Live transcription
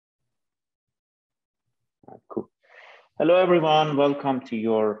Cool. Hello, everyone. Welcome to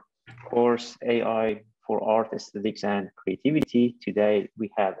your course, AI for Art, Aesthetics, and Creativity. Today,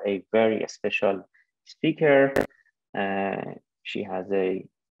 we have a very special speaker. She has an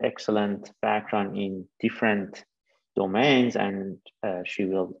excellent background in different domains, and she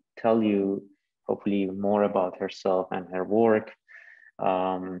will tell you hopefully more about herself and her work.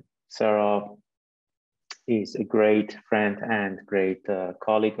 Sarah is a great friend and great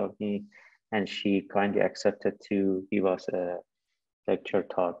colleague of me, and she kindly accepted to give us a lecture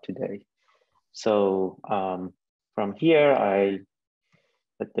talk today. So from here, I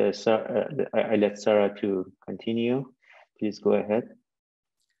let Sarah to continue. Please go ahead.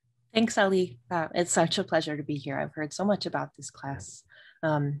 Thanks, Ali. It's such a pleasure to be here. I've heard so much about this class.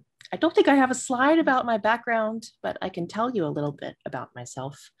 I don't think I have a slide about my background, but I can tell you a little bit about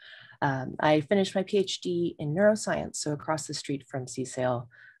myself. I finished my PhD in neuroscience, so across the street from CSAIL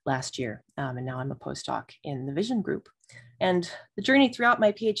last year, and now I'm a postdoc in the Vision group. And the journey throughout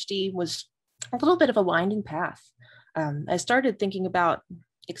my PhD was a little bit of a winding path. I started thinking about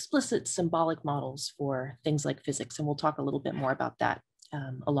explicit symbolic models for things like physics, and we'll talk a little bit more about that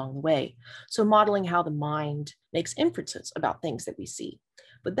along the way. So modeling how the mind makes inferences about things that we see.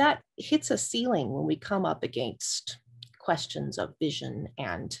 But that hits a ceiling when we come up against questions of vision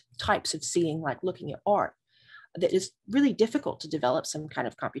and types of seeing, like looking at art, that is really difficult to develop some kind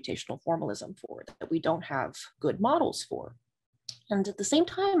of computational formalism for, that we don't have good models for. And at the same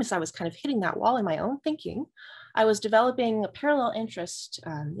time as I was kind of hitting that wall in my own thinking, I was developing a parallel interest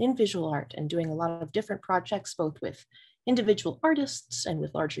in visual art and doing a lot of different projects, both with individual artists and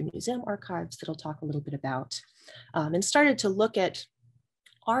with larger museum archives that I'll talk a little bit about, and started to look at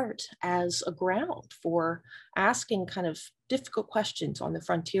art as a ground for asking kind of difficult questions on the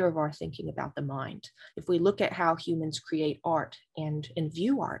frontier of our thinking about the mind. If we look at how humans create art and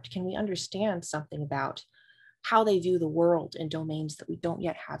view art, can we understand something about how they view the world in domains that we don't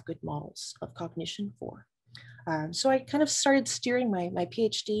yet have good models of cognition for? So I kind of started steering my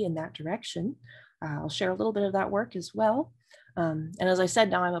PhD in that direction. I'll share a little bit of that work as well. And as I said,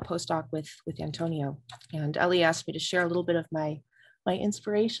 now I'm a postdoc with Antonio, and Ali asked me to share a little bit of my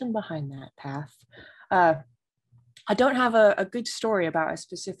inspiration behind that path. I don't have a good story about a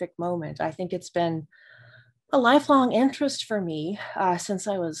specific moment. I think it's been a lifelong interest for me since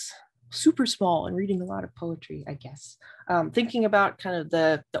I was super small and reading a lot of poetry, I guess. Thinking about kind of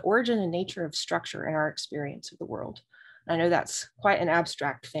the origin and nature of structure in our experience of the world. I know that's quite an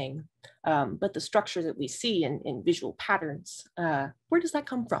abstract thing, but the structure that we see in visual patterns, where does that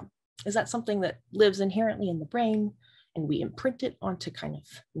come from? Is that something that lives inherently in the brain and we imprint it onto kind of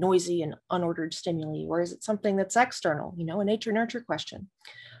noisy and unordered stimuli, or is it something that's external, you know, a nature-nurture question?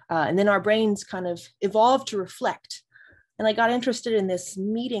 And then our brains kind of evolved to reflect. And I got interested in this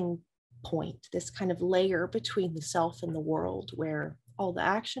meeting point, this kind of layer between the self and the world where all the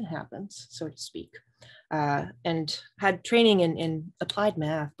action happens, so to speak. And had training in applied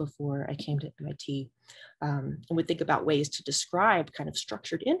math before I came to MIT, and would think about ways to describe kind of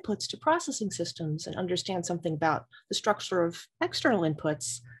structured inputs to processing systems and understand something about the structure of external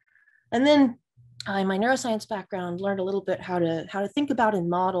inputs. And then in my neuroscience background, learned a little bit how to think about and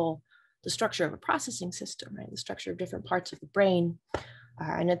model the structure of a processing system, right? The structure of different parts of the brain.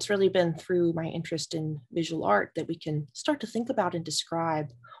 And it's really been through my interest in visual art that we can start to think about and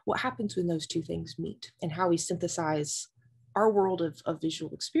describe what happens when those two things meet and how we synthesize our world of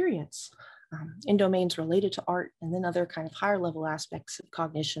visual experience in domains related to art, and then other kind of higher level aspects of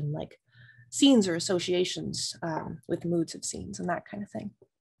cognition, like scenes or associations with moods of scenes and that kind of thing.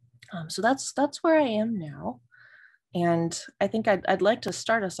 So that's where I am now. And I think I'd like to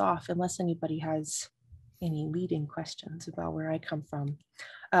start us off, unless anybody has any leading questions about where I come from,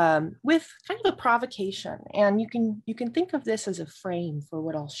 with kind of a provocation. And you can think of this as a frame for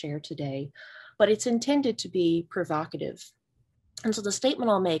what I'll share today, but it's intended to be provocative. And so the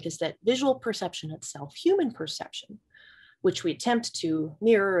statement I'll make is that visual perception itself, human perception, which we attempt to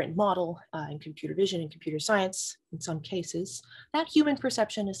mirror and model in computer vision and computer science in some cases, that human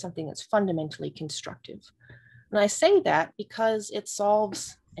perception is something that's fundamentally constructive. And I say that because it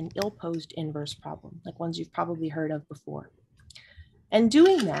solves an ill-posed inverse problem, like ones you've probably heard of before. And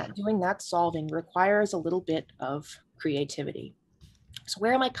doing that solving requires a little bit of creativity. So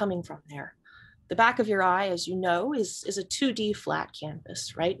where am I coming from there? The back of your eye, as you know, is a 2D flat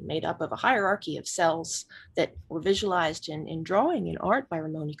canvas, right? Made up of a hierarchy of cells that were visualized in drawing in art by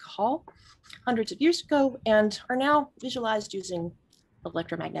Ramon y Cajal hundreds of years ago, and are now visualized using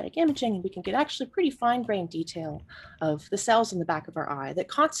electromagnetic imaging, and we can get actually pretty fine-grained detail of the cells in the back of our eye that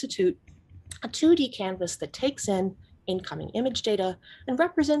constitute a 2D canvas that takes in incoming image data and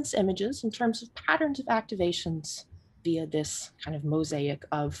represents images in terms of patterns of activations via this kind of mosaic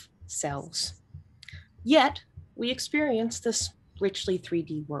of cells. Yet, we experience this richly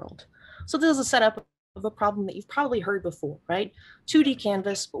 3D world. So this is a setup of a problem that you've probably heard before, right? 2D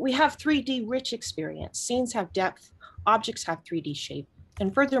canvas, but we have 3D rich experience. Scenes have depth, objects have 3D shape,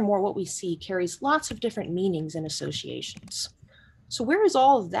 and furthermore, what we see carries lots of different meanings and associations. So where is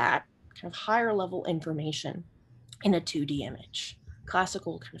all of that kind of higher level information in a 2D image?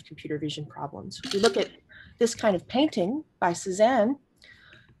 Classical kind of computer vision problems. If you look at this kind of painting by Cezanne,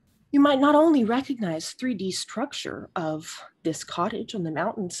 you might not only recognize 3D structure of this cottage on the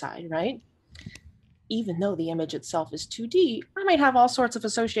mountainside, right? Even though the image itself is 2D, I might have all sorts of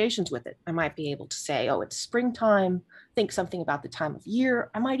associations with it. I might be able to say, oh, it's springtime, think something about the time of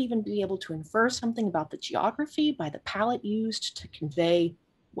year. I might even be able to infer something about the geography by the palette used to convey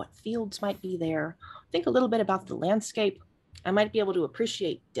what fields might be there. Think a little bit about the landscape. I might be able to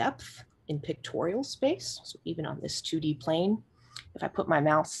appreciate depth in pictorial space. So even on this 2D plane, if I put my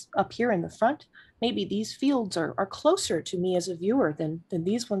mouse up here in the front, maybe these fields are closer to me as a viewer than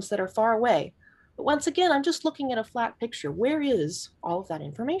these ones that are far away. But once again, I'm just looking at a flat picture. Where is all of that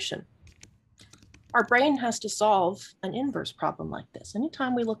information? Our brain has to solve an inverse problem like this.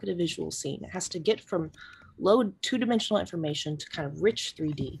 Anytime we look at a visual scene, it has to get from low two-dimensional information to kind of rich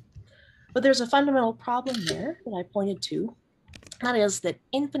 3D. But there's a fundamental problem there that I pointed to. That is that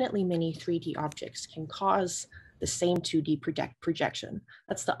infinitely many 3D objects can cause the same 2D projection.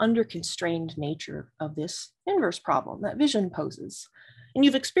 That's the under-constrained nature of this inverse problem that vision poses. And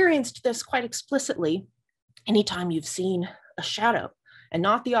you've experienced this quite explicitly anytime you've seen a shadow and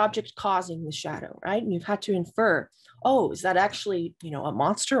not the object causing the shadow, right? And you've had to infer, oh, is that actually, a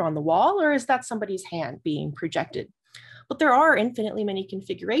monster on the wall, or is that somebody's hand being projected? But there are infinitely many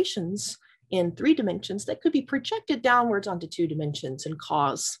configurations in 3 dimensions that could be projected downwards onto 2 dimensions and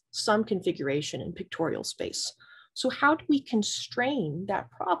cause some configuration in pictorial space. So how do we constrain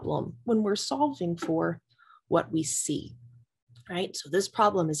that problem when we're solving for what we see, right? So this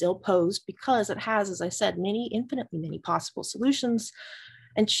problem is ill-posed because it has, as I said, infinitely many possible solutions,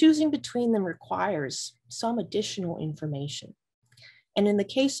 and choosing between them requires some additional information. And in the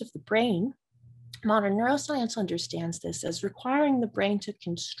case of the brain, modern neuroscience understands this as requiring the brain to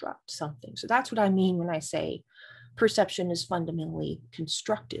construct something. So that's what I mean when I say perception is fundamentally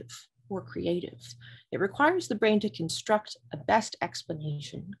constructive or creative. It requires the brain to construct a best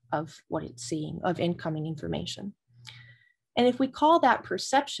explanation of what it's seeing, of incoming information. And if we call that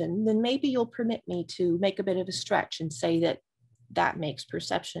perception, then maybe you'll permit me to make a bit of a stretch and say that that makes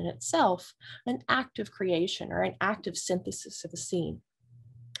perception itself an act of creation or an act of synthesis of a scene.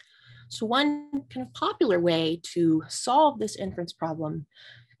 So one kind of popular way to solve this inference problem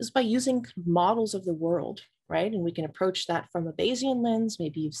is by using models of the world, right? And we can approach that from a Bayesian lens.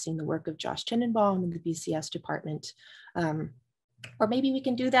 Maybe you've seen the work of Josh Tenenbaum in the BCS department. Or maybe we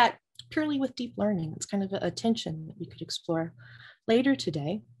can do that purely with deep learning. It's kind of a tension that we could explore later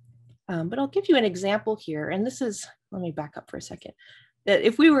today. But I'll give you an example here. And this is, let me back up for a second.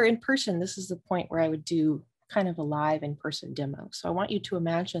 If we were in person, this is the point where I would do kind of a live in-person demo. So I want you to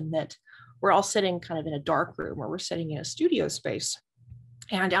imagine that we're all sitting kind of in a dark room, or we're sitting in a studio space.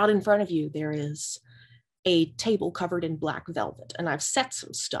 And out in front of you, there is a table covered in black velvet. And I've set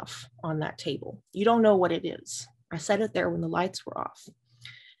some stuff on that table. You don't know what it is. I set it there when the lights were off.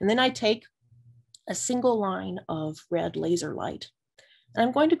 And then I take a single line of red laser light, and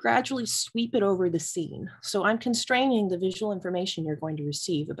I'm going to gradually sweep it over the scene. So I'm constraining the visual information you're going to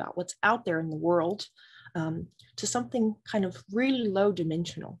receive about what's out there in the world to something kind of really low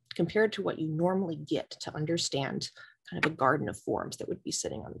dimensional compared to what you normally get to understand kind of a garden of forms that would be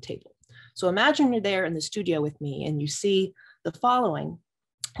sitting on the table. So imagine you're there in the studio with me and you see the following.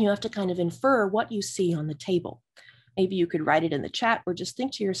 You have to kind of infer what you see on the table. Maybe you could write it in the chat, or just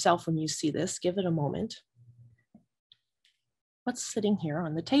think to yourself when you see this, give it a moment. What's sitting here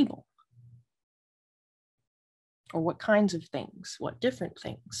on the table? Or what kinds of things? What different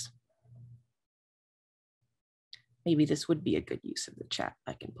things? Maybe this would be a good use of the chat.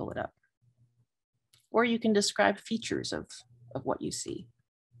 I can pull it up. Or you can describe features of what you see.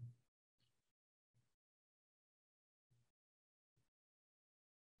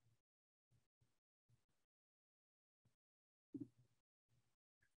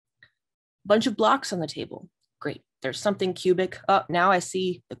 Bunch of blocks on the table. Great. There's something cubic. Oh, now I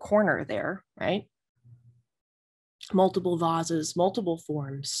see the corner there, right? Multiple vases, multiple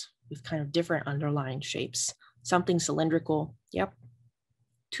forms with kind of different underlying shapes. Something cylindrical. Yep.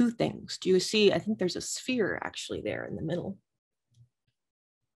 2 things. Do you see? I think there's a sphere actually there in the middle.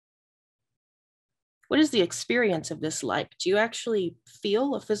 What is the experience of this like? Do you actually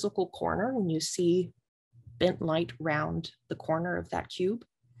feel a physical corner when you see bent light round the corner of that cube?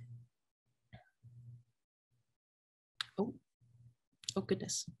 Oh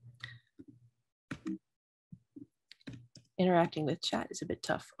goodness. Interacting with chat is a bit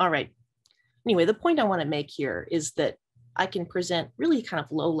tough. All right. Anyway, the point I want to make here is that I can present really kind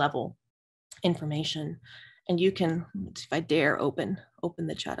of low level information, and you can, if I dare open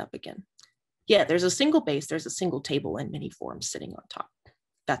the chat up again. Yeah, there's a single base, there's a single table in many forms sitting on top.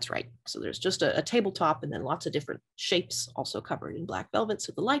 That's right. So there's just a tabletop and then lots of different shapes also covered in black velvet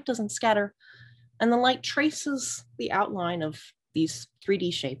so the light doesn't scatter. And the light traces the outline of these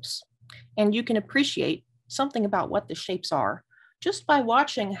 3D shapes. And you can appreciate something about what the shapes are just by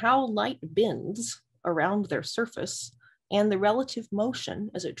watching how light bends around their surface and the relative motion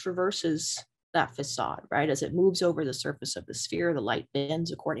as it traverses that facade, right? As it moves over the surface of the sphere, the light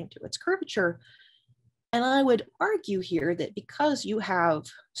bends according to its curvature. And I would argue here that because you have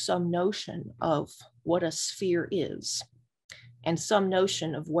some notion of what a sphere is and some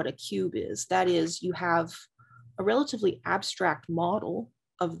notion of what a cube is, that is, you have a relatively abstract model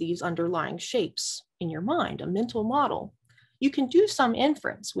of these underlying shapes in your mind, a mental model, you can do some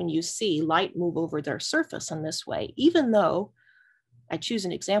inference when you see light move over their surface in this way, even though I choose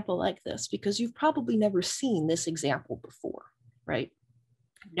an example like this because you've probably never seen this example before, right?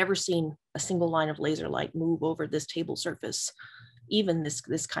 You've never seen a single line of laser light move over this table surface, even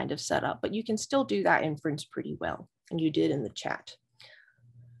this kind of setup, but you can still do that inference pretty well, and you did in the chat.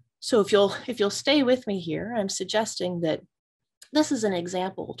 So if you'll stay with me here, I'm suggesting that this is an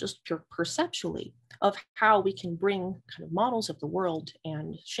example, just pure perceptually, of how we can bring kind of models of the world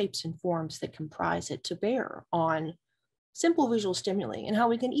and shapes and forms that comprise it to bear on simple visual stimuli, and how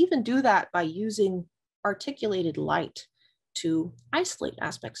we can even do that by using articulated light to isolate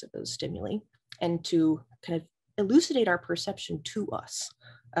aspects of those stimuli and to kind of elucidate our perception to us.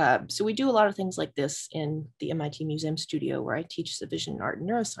 So we do a lot of things like this in the MIT Museum Studio, where I teach the Vision, Art, and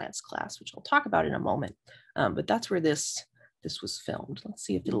Neuroscience class, which I'll talk about in a moment. But that's where this was filmed. Let's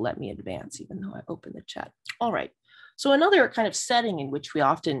see if it'll let me advance, even though I opened the chat. All right. So another kind of setting in which we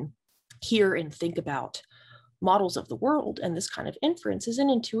often hear and think about models of the world and this kind of inference is in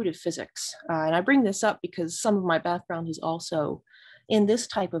intuitive physics. And I bring this up because some of my background is also in this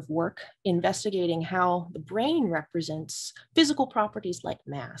type of work, investigating how the brain represents physical properties like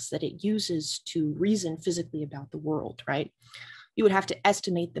mass that it uses to reason physically about the world, right? You would have to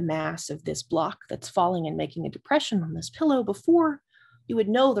estimate the mass of this block that's falling and making a depression on this pillow before you would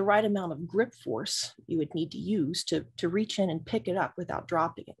know the right amount of grip force you would need to use to reach in and pick it up without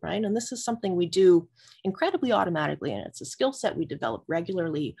dropping it, right? And this is something we do incredibly automatically, and it's a skill set we develop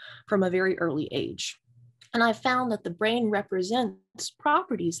regularly from a very early age. And I found that the brain represents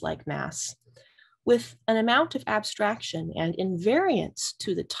properties like mass with an amount of abstraction and invariance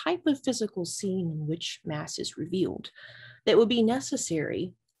to the type of physical scene in which mass is revealed that would be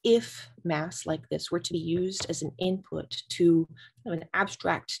necessary if mass like this were to be used as an input to an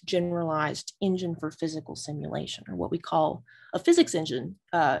abstract generalized engine for physical simulation, or what we call a physics engine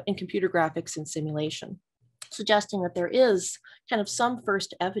in computer graphics and simulation, suggesting that there is kind of some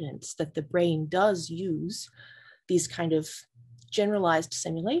first evidence that the brain does use these kind of generalized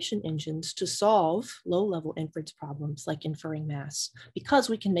simulation engines to solve low-level inference problems like inferring mass, because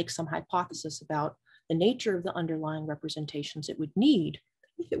we can make some hypothesis about the nature of the underlying representations it would need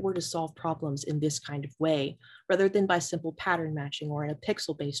if it were to solve problems in this kind of way, rather than by simple pattern matching or in a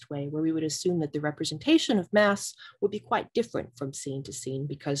pixel-based way, where we would assume that the representation of mass would be quite different from scene to scene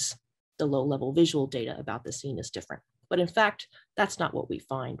because the low-level visual data about the scene is different. But in fact, that's not what we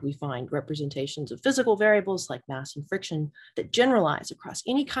find. We find representations of physical variables like mass and friction that generalize across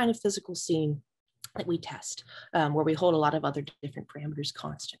any kind of physical scene that we test, where we hold a lot of other different parameters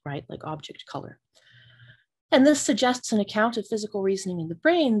constant, right? Like object color. And this suggests an account of physical reasoning in the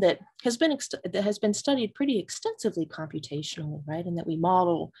brain that has been studied pretty extensively computationally, right? And that we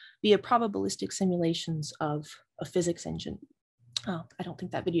model via probabilistic simulations of a physics engine. Oh, I don't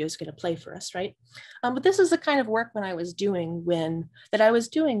think that video is going to play for us, right? But this is the kind of work when I was doing when I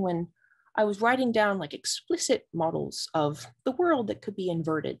was writing down like explicit models of the world that could be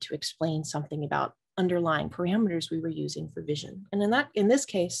inverted to explain something about underlying parameters we were using for vision. And in this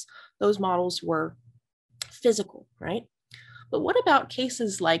case, those models were physical, right? But what about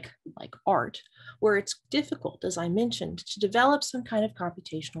cases like art, where it's difficult, as I mentioned, to develop some kind of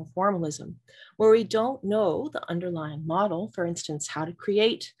computational formalism, where we don't know the underlying model, for instance, how to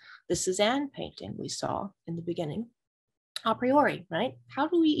create the Cézanne painting we saw in the beginning, a priori, right? How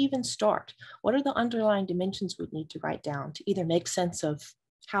do we even start? What are the underlying dimensions we need to write down to either make sense of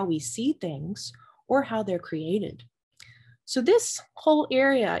how we see things or how they're created. So this whole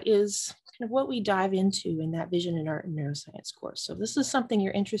area is kind of what we dive into in that Vision in Art and Neuroscience course. So this is something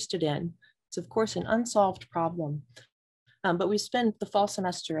you're interested in. It's of course an unsolved problem, but we spend the fall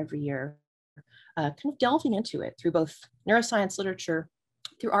semester every year kind of delving into it through both neuroscience literature,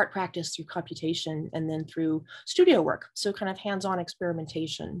 through art practice, through computation, and then through studio work. So kind of hands-on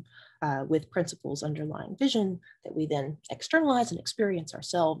experimentation with principles underlying vision that we then externalize and experience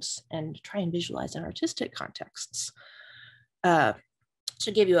ourselves and try and visualize in artistic contexts.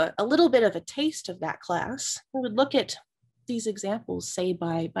 To give you a little bit of a taste of that class, we would look at these examples, say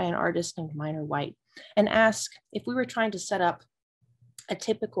by an artist named Minor White, and ask if we were trying to set up a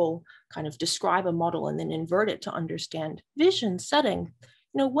typical kind of describe a model and then invert it to understand vision setting,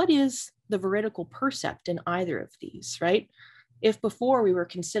 what is the veridical percept in either of these, right? If before we were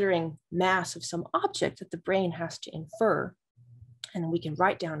considering mass of some object that the brain has to infer, and we can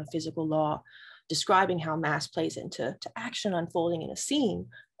write down a physical law describing how mass plays into action unfolding in a scene,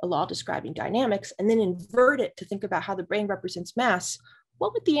 a law describing dynamics, and then invert it to think about how the brain represents mass,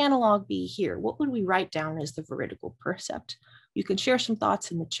 what would the analog be here? What would we write down as the veridical percept? You can share some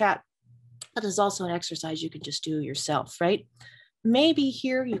thoughts in the chat. That is also an exercise you can just do yourself, right? Maybe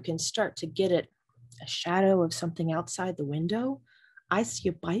here you can start to get at a shadow of something outside the window. I see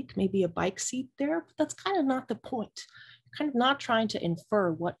a bike, maybe a bike seat there, but that's kind of not the point. You're kind of not trying to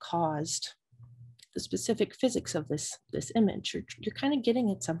infer what caused the specific physics of this image. You're kind of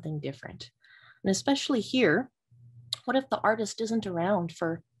getting at something different. And especially here, what if the artist isn't around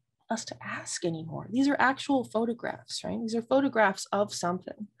for us to ask anymore? These are actual photographs, right? These are photographs of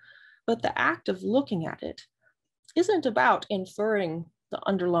something, but the act of looking at it isn't about inferring the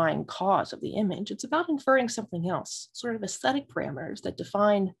underlying cause of the image. It's about inferring something else, sort of aesthetic parameters that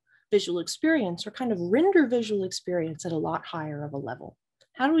define visual experience or kind of render visual experience at a lot higher of a level.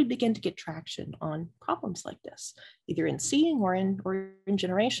 How do we begin to get traction on problems like this, either in seeing or in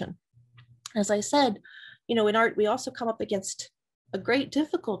generation? As I said, in art, we also come up against a great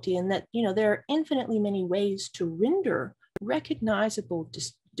difficulty in that, there are infinitely many ways to render recognizable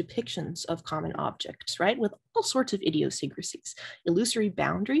depictions of common objects, right? With all sorts of idiosyncrasies, illusory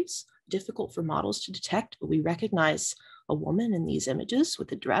boundaries, difficult for models to detect, but we recognize a woman in these images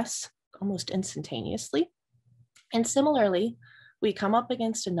with a dress almost instantaneously. And similarly, we come up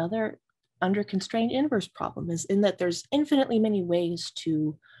against another under constrained inverse problem, is in that there's infinitely many ways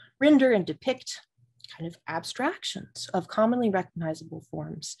to render and depict kind of abstractions of commonly recognizable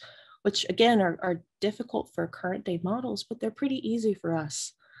forms, which again are difficult for current day models, but they're pretty easy for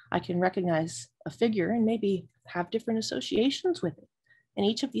us. I can recognize a figure and maybe have different associations with it in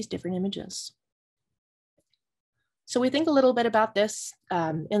each of these different images. So we think a little bit about this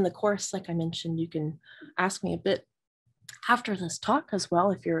in the course. Like I mentioned, you can ask me a bit after this talk as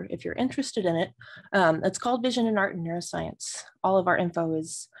well if you're interested in it. It's called Vision in Art and Neuroscience. All of our info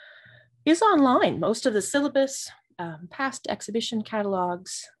is online. Most of the syllabus, past exhibition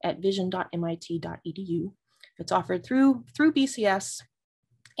catalogs at vision.mit.edu. It's offered through BCS.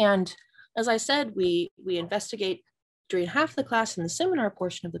 And as I said, we investigate during half the class in the seminar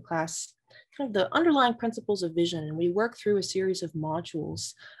portion of the class, kind of the underlying principles of vision. And we work through a series of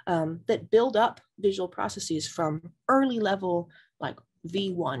modules that build up visual processes from early level, like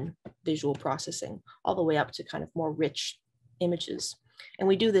V1 visual processing, all the way up to kind of more rich images. And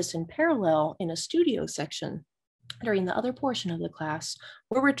we do this in parallel in a studio section during the other portion of the class,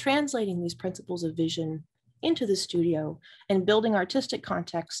 where we're translating these principles of vision into the studio and building artistic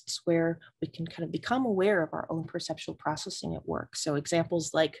contexts where we can kind of become aware of our own perceptual processing at work. So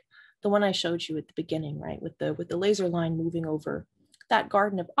examples like the one I showed you at the beginning, right, with the laser line moving over that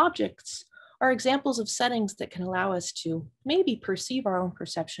garden of objects, are examples of settings that can allow us to maybe perceive our own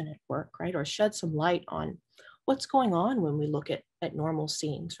perception at work, right, or shed some light on what's going on when we look at normal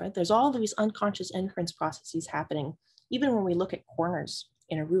scenes, right? There's all these unconscious inference processes happening, even when we look at corners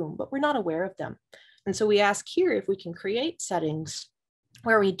in a room, but we're not aware of them. And so we ask here if we can create settings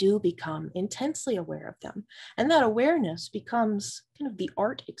where we do become intensely aware of them. And that awareness becomes kind of the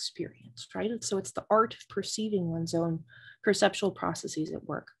art experience, right? So it's the art of perceiving one's own perceptual processes at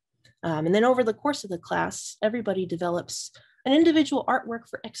work. And then over the course of the class, everybody develops an individual artwork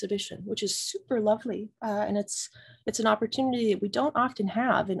for exhibition, which is super lovely. And it's an opportunity that we don't often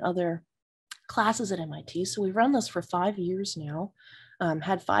have in other classes at MIT. So we've run this for 5 years now,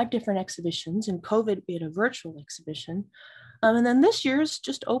 had 5 different exhibitions. In COVID, we had a virtual exhibition. And then this year's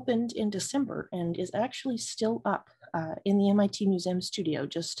just opened in December and is actually still up in the MIT Museum studio,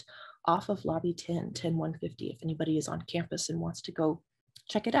 just off of lobby 10150, if anybody is on campus and wants to go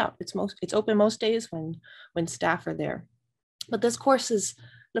check it out. It's open most days when staff are there. But this course is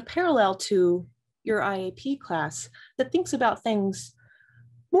parallel to your IAP class that thinks about things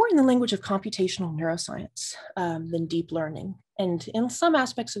more in the language of computational neuroscience than deep learning. And in some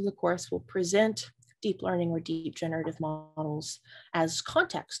aspects of the course, we'll present deep learning or deep generative models as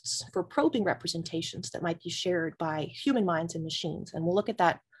contexts for probing representations that might be shared by human minds and machines. And we'll look at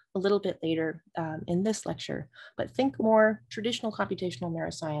that a little bit later in this lecture, but think more traditional computational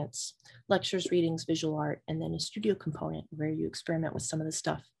neuroscience, lectures, readings, visual art, and then a studio component where you experiment with some of the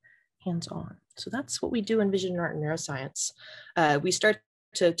stuff hands-on. So that's what we do in vision, art, and neuroscience. We start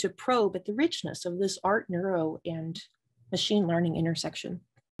to probe at the richness of this art, neuro, and machine learning intersection.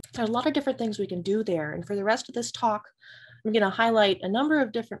 There's a lot of different things we can do there. And for the rest of this talk, I'm going to highlight a number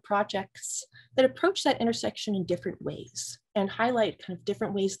of different projects that approach that intersection in different ways and highlight kind of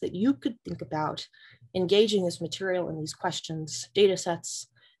different ways that you could think about engaging this material and these questions, data sets,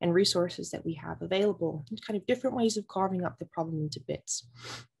 and resources that we have available, and kind of different ways of carving up the problem into bits.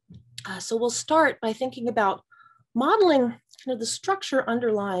 So we'll start by thinking about modeling kind of the structure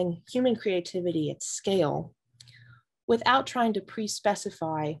underlying human creativity at scale without trying to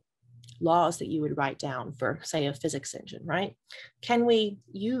pre-specify laws that you would write down for, say, a physics engine, right? Can we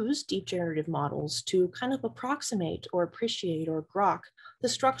use deep generative models to kind of approximate or appreciate or grok the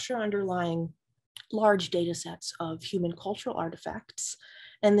structure underlying large data sets of human cultural artifacts,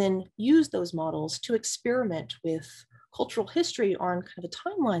 and then use those models to experiment with cultural history on kind of a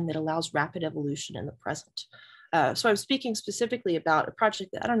timeline that allows rapid evolution in the present? So I'm speaking specifically about a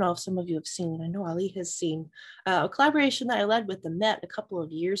project that I don't know if some of you have seen. I know Ali has seen a collaboration that I led with the Met a couple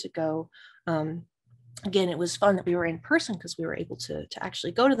of years ago. Again, it was fun that we were in person because we were able to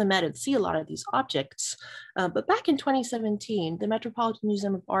actually go to the Met and see a lot of these objects. But back in 2017, the Metropolitan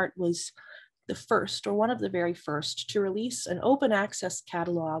Museum of Art was the first, or one of the very first, to release an open access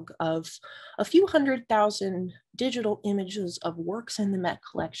catalog of a few 100,000 digital images of works in the Met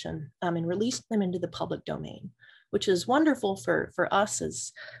collection and released them into the public domain, which is wonderful for us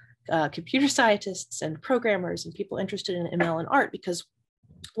as computer scientists and programmers and people interested in ML and art, because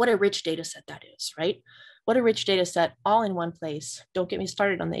what a rich data set that is, right? What a rich data set all in one place. Don't get me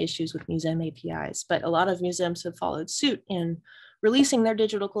started on the issues with museum APIs, but a lot of museums have followed suit in releasing their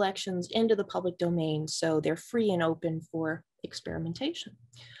digital collections into the public domain so they're free and open for experimentation.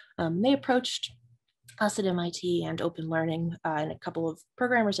 They approached us at MIT and Open Learning and a couple of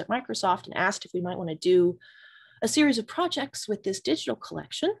programmers at Microsoft and asked if we might want to do a series of projects with this digital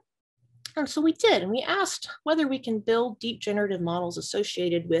collection. And so we did, and we asked whether we can build deep generative models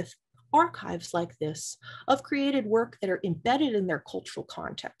associated with archives like this of created work that are embedded in their cultural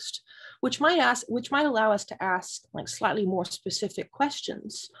context, which might allow us to ask like slightly more specific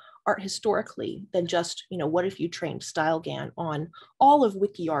questions art historically than just, what if you trained StyleGAN on all of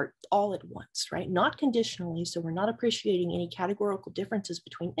wiki art all at once, right? Not conditionally, so we're not appreciating any categorical differences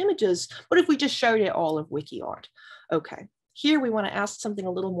between images, but if we just showed it all of wiki art, okay. Here we want to ask something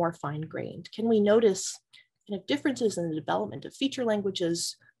a little more fine-grained. Can we notice kind of differences in the development of feature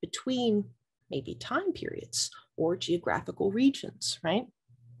languages between maybe time periods or geographical regions, right?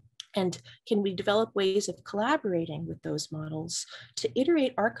 And can we develop ways of collaborating with those models to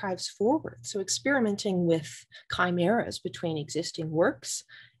iterate archives forward? So experimenting with chimeras between existing works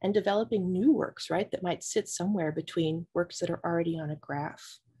and developing new works, right? That might sit somewhere between works that are already on a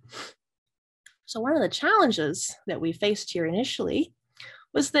graph. So one of the challenges that we faced here initially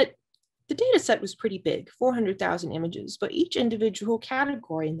was that the data set was pretty big, 400,000 images, but each individual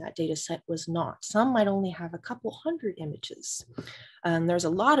category in that data set was not. Some might only have a couple hundred images. There's a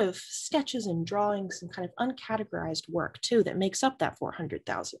lot of sketches and drawings and kind of uncategorized work too that makes up that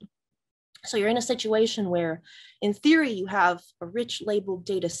 400,000. So you're in a situation where in theory you have a rich labeled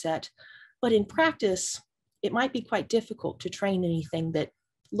data set, but in practice, it might be quite difficult to train anything that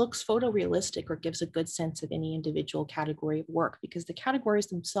looks photorealistic or gives a good sense of any individual category of work because the categories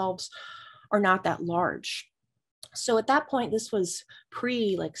themselves are not that large. So at that point, this was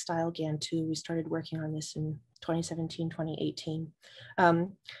pre like StyleGAN 2. We started working on this in 2017, 2018.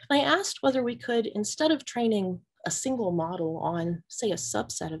 I asked whether we could, instead of training a single model on, say, a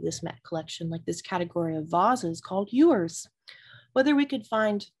subset of this Met collection, like this category of vases called ewers, whether we could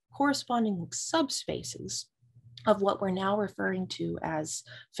find corresponding subspaces of what we're now referring to as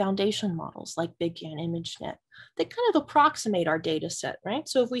foundation models like BigGAN, ImageNet, that kind of approximate our data set, right?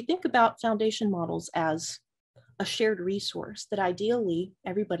 So if we think about foundation models as a shared resource that ideally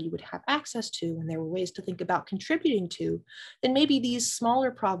everybody would have access to, and there were ways to think about contributing to, then maybe these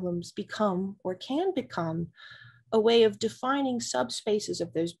smaller problems become or can become a way of defining subspaces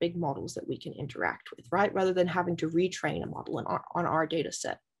of those big models that we can interact with, right? Rather than having to retrain a model on our data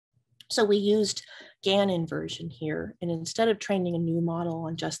set. So we used GAN inversion here, and instead of training a new model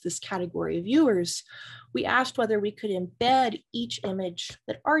on just this category of viewers, we asked whether we could embed each image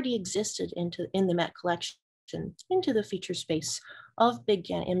that already existed in the MET collection into the feature space of Big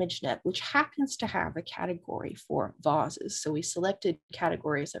GAN ImageNet, which happens to have a category for vases. So we selected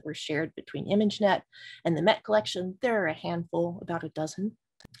categories that were shared between ImageNet and the MET collection. There are a handful, about a dozen.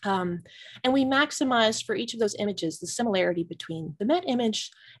 And we maximized for each of those images the similarity between the MET image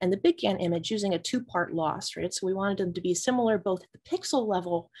and the Big GAN image using a two-part loss, right? So we wanted them to be similar both at the pixel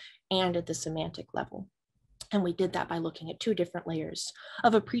level and at the semantic level. And we did that by looking at two different layers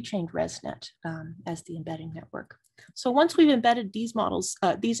of a pre-trained ResNet as the embedding network. So once we've embedded these models,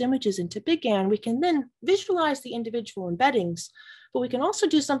 these images into Big GAN, we can then visualize the individual embeddings, but we can also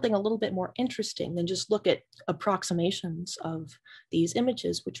do something a little bit more interesting than just look at approximations of these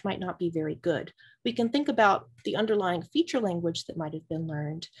images, which might not be very good. We can think about the underlying feature language that might have been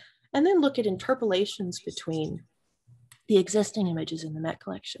learned, and then look at interpolations between the existing images in the MET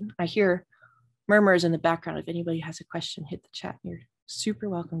collection. I hear murmurs in the background. If anybody has a question, hit the chat. You're super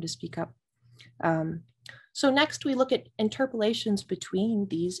welcome to speak up. So next we look at interpolations between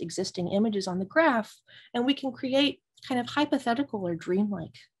these existing images on the graph, and we can create kind of hypothetical or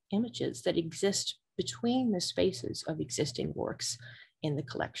dreamlike images that exist between the spaces of existing works in the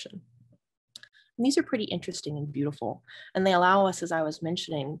collection. And these are pretty interesting and beautiful, and they allow us, as I was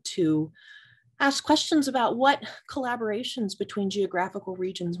mentioning, to ask questions about what collaborations between geographical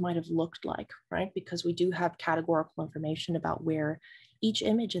regions might have looked like, right? Because we do have categorical information about where each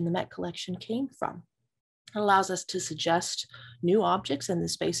image in the MET collection came from. It allows us to suggest new objects and the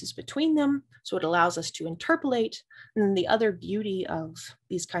spaces between them. So it allows us to interpolate. And then the other beauty of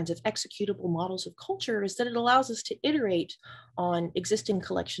these kinds of executable models of culture is that it allows us to iterate on existing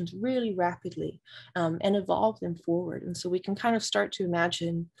collections really rapidly and evolve them forward. And so we can kind of start to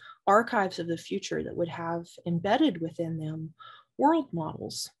imagine archives of the future that would have embedded within them world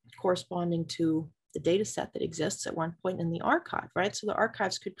models corresponding to the data set that exists at one point in the archive, right? So the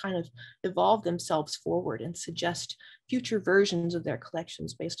archives could kind of evolve themselves forward and suggest future versions of their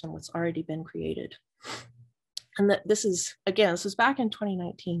collections based on what's already been created. And this is back in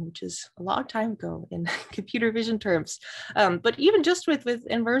 2019, which is a long time ago in computer vision terms. But even just with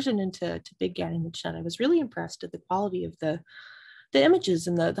inversion into Big GAN ImageNet, I was really impressed at the quality of the images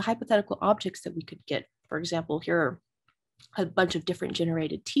and the hypothetical objects that we could get. For example, here are a bunch of different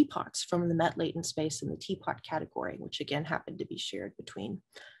generated teapots from the MET latent space in the teapot category, which again happened to be shared between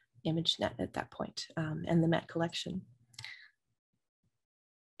ImageNet at that point and the MET collection.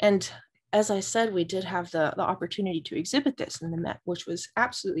 And as I said, we did have the opportunity to exhibit this in the MET, which was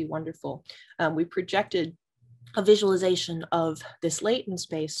absolutely wonderful. We projected a visualization of this latent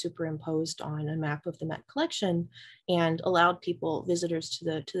space superimposed on a map of the MET collection and allowed visitors to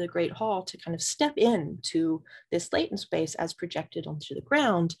the Great Hall to kind of step into this latent space as projected onto the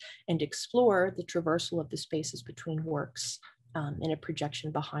ground and explore the traversal of the spaces between works in a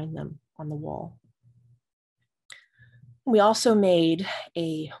projection behind them on the wall. We also made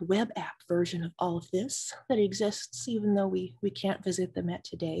a web app version of all of this that exists, even though we can't visit the MET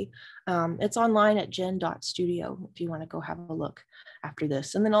today. It's online at gen.studio if you want to go have a look after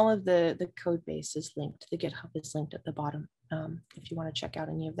this. And then all of the code base is linked. The GitHub is linked at the bottom if you want to check out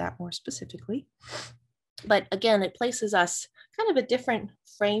any of that more specifically. But again, it places us kind of a different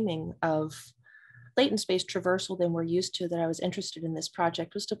framing of latent space traversal than we're used to that I was interested in this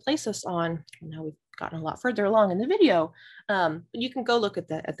project was to place us on, now we've gotten a lot further along in the video, but you can go look at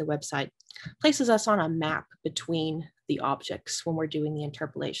the website, places us on a map between the objects when we're doing the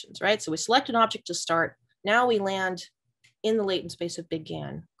interpolations, right? So we select an object to start, now we land in the latent space of Big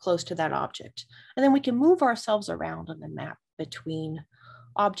GAN, close to that object. And then we can move ourselves around on the map between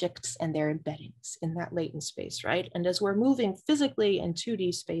objects and their embeddings in that latent space, right? And as we're moving physically in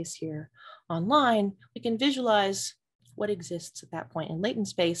 2D space here online, we can visualize what exists at that point in latent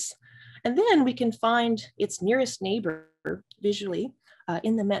space. And then we can find its nearest neighbor visually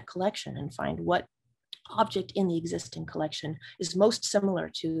in the MET collection and find what object in the existing collection is most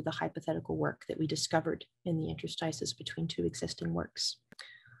similar to the hypothetical work that we discovered in the interstices between two existing works.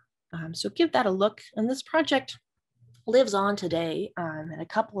 So give that a look. And this project lives on today in a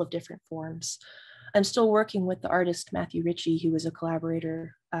couple of different forms. I'm still working with the artist Matthew Ritchie, who was a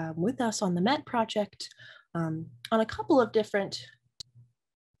collaborator with us on the MET project on a couple of different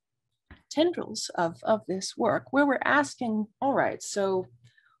tendrils of this work where we're asking, all right, so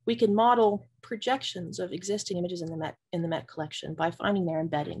we can model projections of existing images in the MET collection by finding their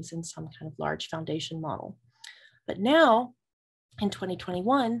embeddings in some kind of large foundation model. But now in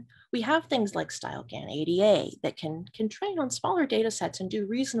 2021, we have things like StyleGAN ADA that can train on smaller data sets and do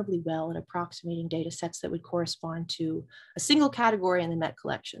reasonably well at approximating data sets that would correspond to a single category in the Met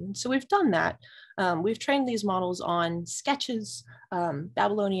collection. So we've done that. We've trained these models on sketches,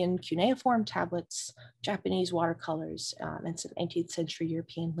 Babylonian cuneiform tablets, Japanese watercolors, and some 18th century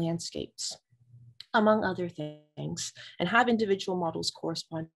European landscapes, among other things, and have individual models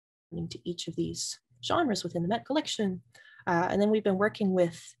corresponding to each of these genres within the Met collection. And then we've been working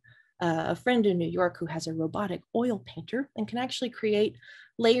with a friend in New York who has a robotic oil painter and can actually create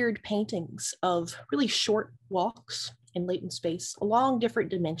layered paintings of really short walks in latent space along different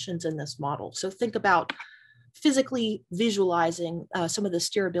dimensions in this model. So think about physically visualizing some of the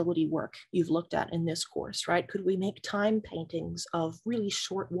steerability work you've looked at in this course, right? Could we make time paintings of really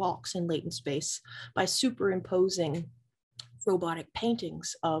short walks in latent space by superimposing robotic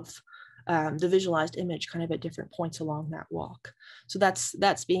paintings of the visualized image kind of at different points along that walk? So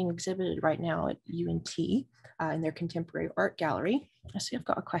that's being exhibited right now at UNT in their contemporary art gallery. I see I've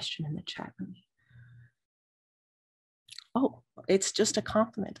got a question in the chat. Oh, it's just a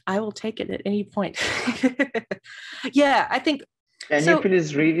compliment. I will take it at any point. Yeah, I think. Can you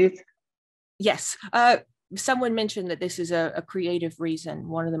please read it? Yes. Someone mentioned that this is a creative reason,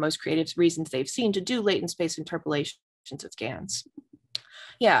 one of the most creative reasons they've seen to do latent space interpolations of GANs.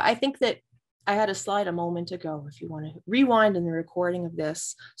 Yeah, I think that I had a slide a moment ago, if you want to rewind in the recording of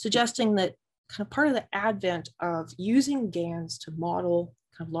this, suggesting that kind of part of the advent of using GANs to model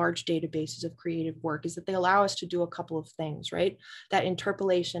kind of large databases of creative work is that they allow us to do a couple of things, right? That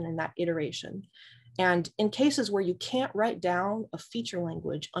interpolation and that iteration. And in cases where you can't write down a feature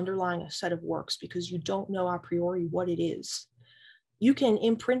language underlying a set of works because you don't know a priori what it is, you can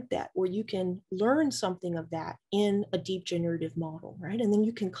imprint that, or you can learn something of that in a deep generative model, right? And then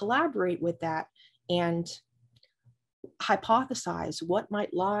you can collaborate with that and hypothesize what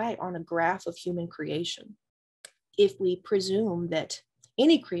might lie on a graph of human creation. If we presume that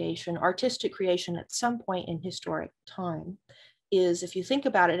any creation, artistic creation at some point in historic time, is, if you think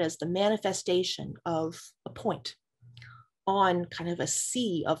about it as the manifestation of a point on kind of a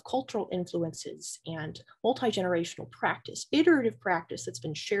sea of cultural influences and multi-generational practice, iterative practice that's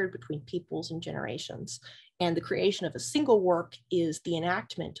been shared between peoples and generations. And the creation of a single work is the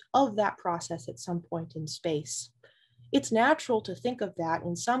enactment of that process at some point in space. It's natural to think of that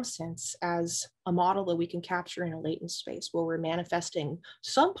in some sense as a model that we can capture in a latent space where we're manifesting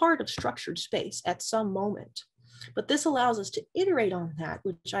some part of structured space at some moment. But this allows us to iterate on that,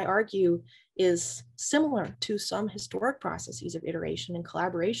 which I argue is similar to some historic processes of iteration and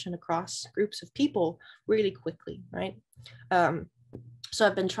collaboration across groups of people really quickly, right? So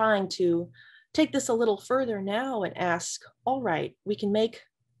I've been trying to take this a little further now and ask, all right, we can make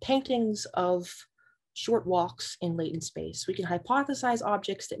paintings of short walks in latent space. We can hypothesize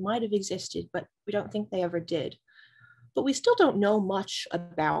objects that might have existed, but we don't think they ever did. But we still don't know much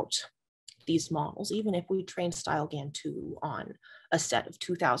about these models, even if we train StyleGAN 2 on a set of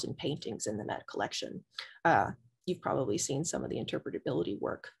 2,000 paintings in the Met collection. You've probably seen some of the interpretability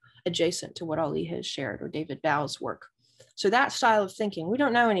work adjacent to what Ali has shared, or David Bao's work. So that style of thinking, we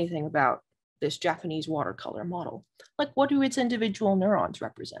don't know anything about this Japanese watercolor model. Like, what do its individual neurons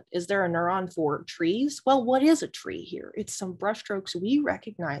represent? Is there a neuron for trees? Well, what is a tree here? It's some brushstrokes we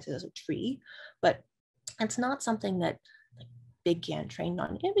recognize as a tree, but it's not something that Big GAN trained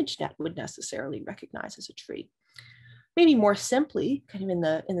on ImageNet would necessarily recognize as a tree. Maybe more simply, kind of in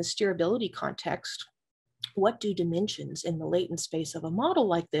the steerability context, what do dimensions in the latent space of a model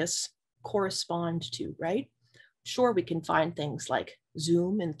like this correspond to, right? Sure, we can find things like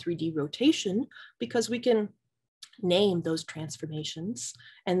zoom and 3D rotation because we can name those transformations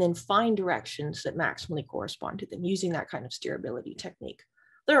and then find directions that maximally correspond to them using that kind of steerability technique.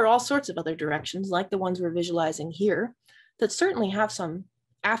 There are all sorts of other directions, like the ones we're visualizing here, that certainly have some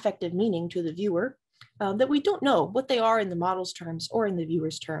affective meaning to the viewer that we don't know what they are in the model's terms or in the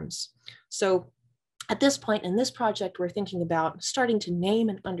viewer's terms. So at this point in this project, we're thinking about starting to name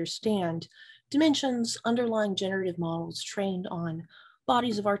and understand dimensions underlying generative models trained on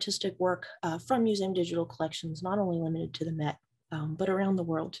bodies of artistic work from museum digital collections, not only limited to the Met, but around the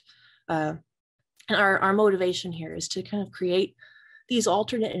world. And our motivation here is to kind of create these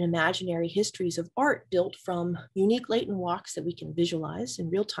alternate and imaginary histories of art built from unique latent walks that we can visualize in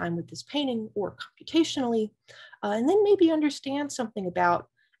real time with this painting or computationally, and then maybe understand something about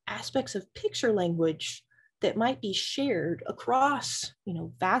aspects of picture language that might be shared across,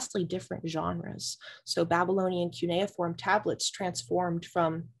 vastly different genres. So Babylonian cuneiform tablets transformed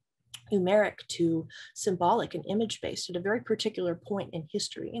from numeric to symbolic and image-based at a very particular point in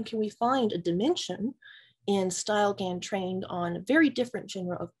history. And can we find a dimension in StyleGAN trained on a very different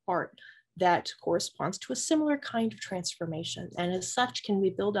genre of art that corresponds to a similar kind of transformation. And as such, can we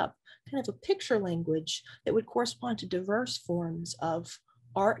build up kind of a picture language that would correspond to diverse forms of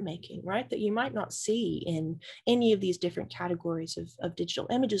art making, right? That you might not see in any of these different categories of digital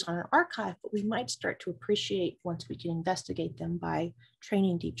images on our archive, but we might start to appreciate once we can investigate them by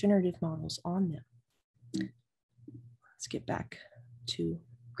training deep generative models on them. Let's get back to,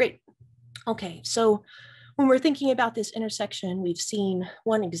 great. Okay, so when we're thinking about this intersection, we've seen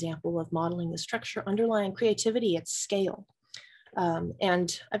one example of modeling the structure underlying creativity at scale.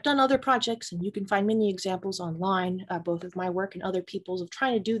 And I've done other projects, and you can find many examples online, both of my work and other people's, of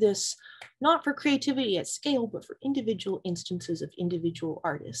trying to do this, not for creativity at scale, but for individual instances of individual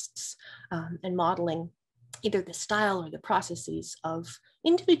artists, and modeling either the style or the processes of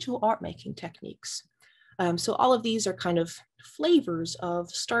individual art making techniques. So all of these are kind of flavors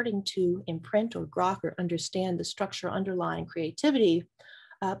of starting to imprint or grok or understand the structure underlying creativity,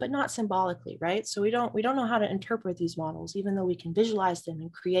 but not symbolically, right? So we don't know how to interpret these models, even though we can visualize them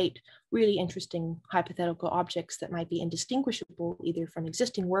and create really interesting hypothetical objects that might be indistinguishable either from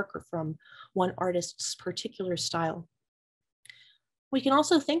existing work or from one artist's particular style. We can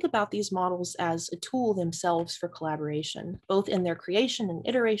also think about these models as a tool themselves for collaboration, both in their creation and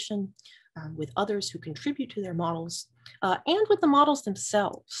iteration, with others who contribute to their models, and with the models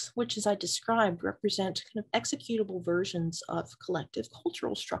themselves, which, as I described, represent kind of executable versions of collective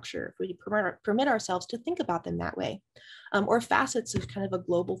cultural structure, if we permit ourselves to think about them that way, or facets of kind of a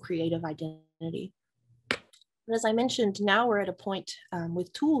global creative identity. And as I mentioned, now we're at a point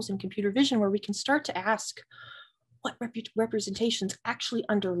with tools in computer vision where we can start to ask what representations actually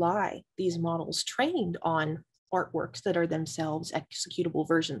underlie these models trained on artworks that are themselves executable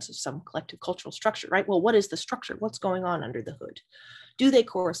versions of some collective cultural structure, right? Well, what is the structure? What's going on under the hood? Do they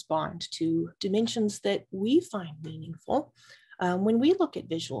correspond to dimensions that we find meaningful when we look at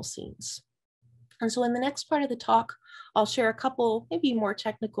visual scenes? And so in the next part of the talk, I'll share a couple maybe more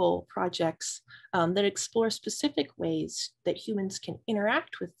technical projects that explore specific ways that humans can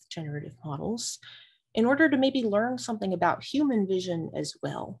interact with generative models in order to maybe learn something about human vision as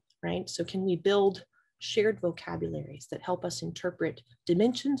well, right? So can we build shared vocabularies that help us interpret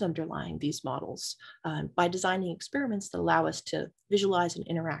dimensions underlying these models by designing experiments that allow us to visualize and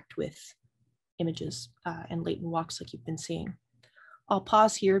interact with images and latent walks like you've been seeing. I'll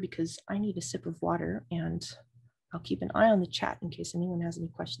pause here because I need a sip of water, and I'll keep an eye on the chat in case anyone has any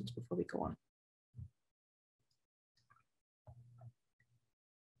questions before we go on.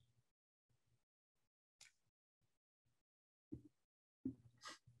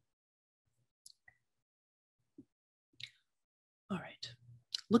 All right,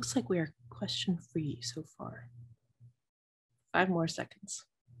 looks like we are question free so far. 5 more seconds.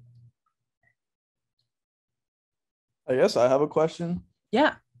 I guess I have a question.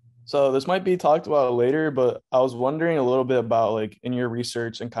 Yeah. So this might be talked about later, but I was wondering a little bit about, like, in your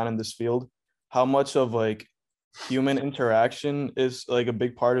research and kind of this field, how much of like human interaction is like a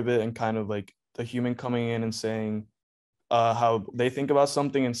big part of it, and kind of like the human coming in and saying how they think about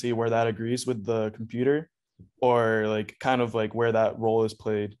something and see where that agrees with the computer, or like kind of like where that role is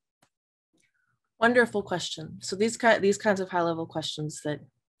played. Wonderful question. So these kinds of high-level questions that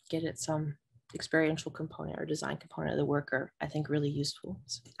get at some experiential component or design component of the work are, I think, really useful.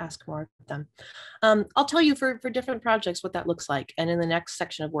 So ask more of them. I'll tell you for different projects what that looks like. And in the next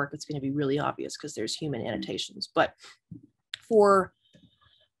section of work, it's going to be really obvious because there's human annotations. But for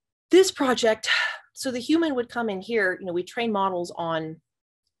this project, so the human would come in here, we train models on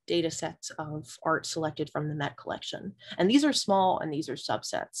data sets of art selected from the Met collection. And these are small and these are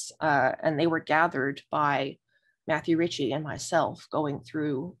subsets. And they were gathered by Matthew Ritchie and myself going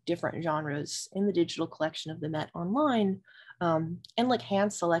through different genres in the digital collection of the Met online, and like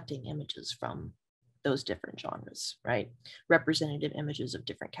hand selecting images from those different genres, right? Representative images of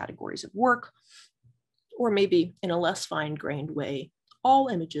different categories of work, or maybe in a less fine-grained way, all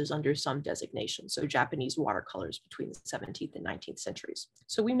images under some designation. So Japanese watercolors between the 17th and 19th centuries.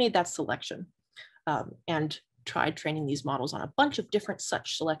 So we made that selection and tried training these models on a bunch of different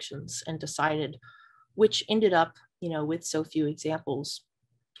such selections and decided which ended up, with so few examples,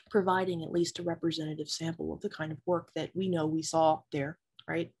 providing at least a representative sample of the kind of work that we know we saw there,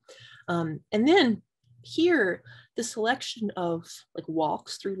 right? And then here, the selection of like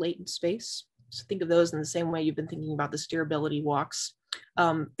walks through latent space. So think of those in the same way you've been thinking about the steerability walks.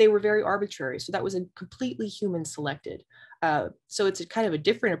 They were very arbitrary. So that was a completely human selected. So it's a kind of a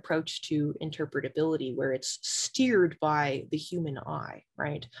different approach to interpretability where it's steered by the human eye,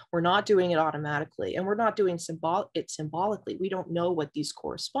 right? We're not doing it automatically, and we're not doing it symbolically. We don't know what these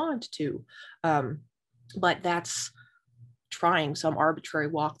correspond to. but that's trying some arbitrary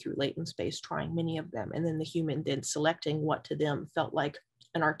walk through latent space, trying many of them, and then the human then selecting what to them felt like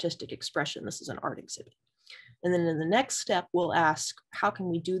an artistic expression. This is an art exhibit. And then in the next step, we'll ask, how can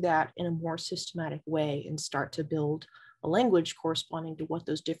we do that in a more systematic way and start to build a language corresponding to what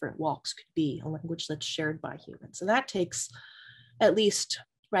those different walks could be, a language that's shared by humans. And that takes, at least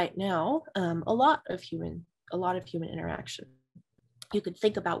right now, a lot of human interaction. You could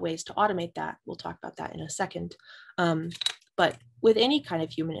think about ways to automate that. We'll talk about that in a second. But with any kind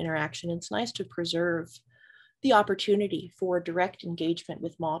of human interaction, it's nice to preserve the opportunity for direct engagement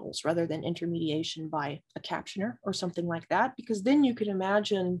with models rather than intermediation by a captioner or something like that, because then you can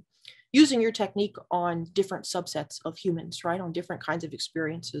imagine using your technique on different subsets of humans, right, on different kinds of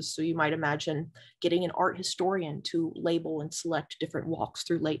experiences. So you might imagine getting an art historian to label and select different walks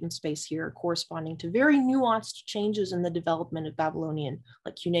through latent space here, corresponding to very nuanced changes in the development of Babylonian,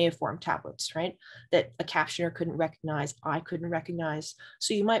 like cuneiform tablets, right, that a captioner couldn't recognize, I couldn't recognize.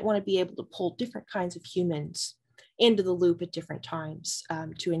 So you might want to be able to pull different kinds of humans into the loop at different times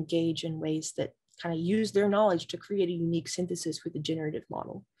to engage in ways that kind of use their knowledge to create a unique synthesis with a generative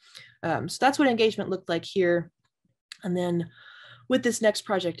model. So that's what engagement looked like here. And then with this next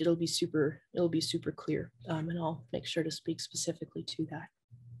project, it'll be super clear. And I'll make sure to speak specifically to that.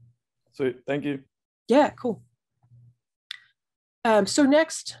 So thank you. Yeah, cool. So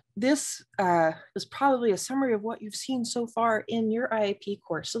next, this is probably a summary of what you've seen so far in your IAP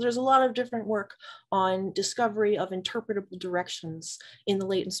course. So there's a lot of different work on discovery of interpretable directions in the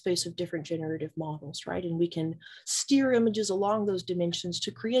latent space of different generative models, right? And we can steer images along those dimensions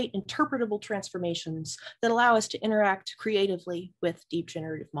to create interpretable transformations that allow us to interact creatively with deep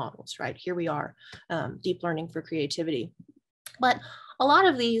generative models, right? Here we are, deep learning for creativity. But a lot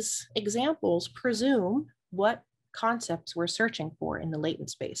of these examples presume what concepts we're searching for in the latent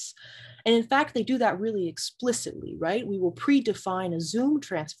space. And in fact, they do that really explicitly, right? We will predefine a zoom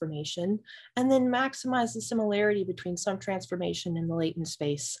transformation and then maximize the similarity between some transformation in the latent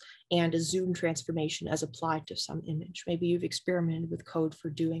space and a zoom transformation as applied to some image. Maybe you've experimented with code for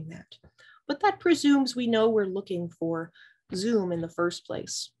doing that. But that presumes we know we're looking for zoom in the first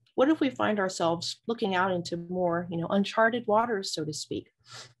place. What if we find ourselves looking out into more, uncharted waters, so to speak?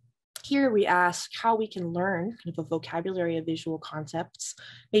 Here we ask how we can learn kind of a vocabulary of visual concepts,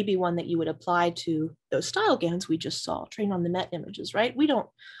 maybe one that you would apply to those style GANs we just saw, train on the MET images, right?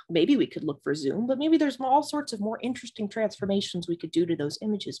 Maybe we could look for zoom, but maybe there's all sorts of more interesting transformations we could do to those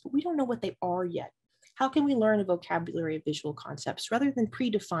images, but we don't know what they are yet. How can we learn a vocabulary of visual concepts rather than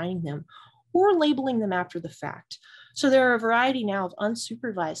predefining them or labeling them after the fact? So there are a variety now of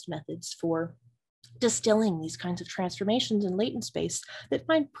unsupervised methods for distilling these kinds of transformations in latent space that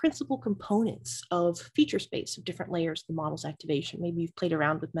find principal components of feature space of different layers of the model's activation. Maybe you've played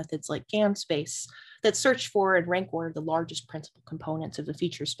around with methods like GAN space that search for and rank order the largest principal components of the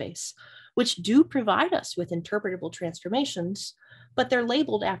feature space, which do provide us with interpretable transformations, but they're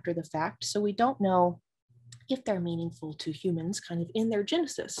labeled after the fact, so we don't know if they're meaningful to humans kind of in their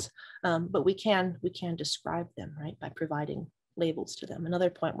genesis, but we can describe them, right, by providing labels to them, another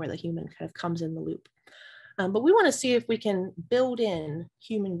point where the human kind of comes in the loop. But we want to see if we can build in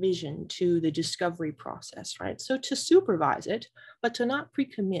human vision to the discovery process, right? So to supervise it, but to not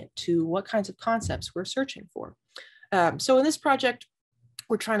pre-commit to what kinds of concepts we're searching for. So in this project,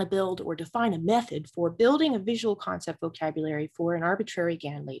 we're trying to build or define a method for building a visual concept vocabulary for an arbitrary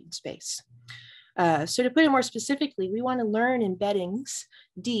GAN latent space. So to put it more specifically, we want to learn embeddings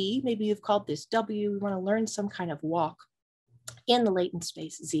D, maybe you've called this W, we want to learn some kind of walk in the latent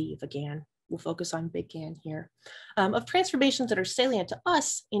space Z of a GAN. We'll focus on big GAN here, of transformations that are salient to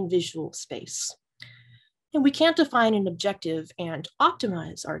us in visual space. And we can't define an objective and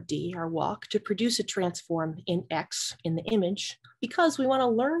optimize our D, our walk, to produce a transform in X in the image, because we want to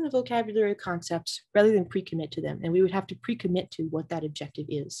learn the vocabulary of concepts rather than pre-commit to them. And we would have to pre-commit to what that objective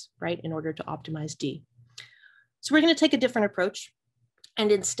is, right, in order to optimize D. So we're going to take a different approach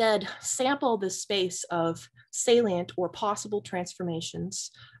and instead sample the space of salient or possible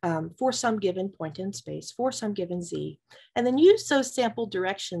transformations for some given point in space, for some given Z, and then use those sample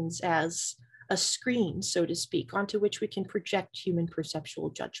directions as a screen, so to speak, onto which we can project human perceptual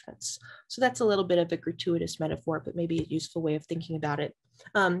judgments. So that's a little bit of a gratuitous metaphor, but maybe a useful way of thinking about it.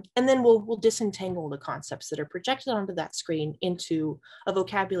 And then we'll disentangle the concepts that are projected onto that screen into a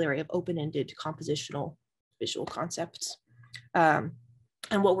vocabulary of open-ended compositional visual concepts.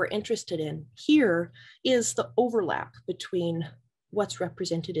 And what we're interested in here is the overlap between what's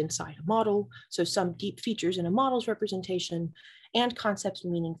represented inside a model, so some deep features in a model's representation, and concepts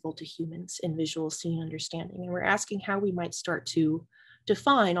meaningful to humans in visual scene understanding. And we're asking how we might start to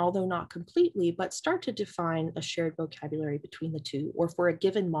define, although not completely, but start to define a shared vocabulary between the two, or for a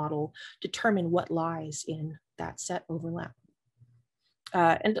given model, determine what lies in that set overlap.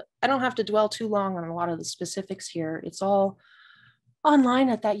 And I don't have to dwell too long on a lot of the specifics here. It's all online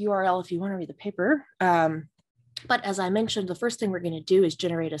at that URL if you want to read the paper. But as I mentioned, the first thing we're going to do is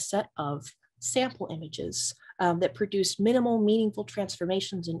generate a set of sample images that produce minimal meaningful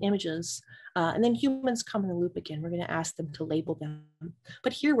transformations in images. And then humans come in the loop again. We're going to ask them to label them.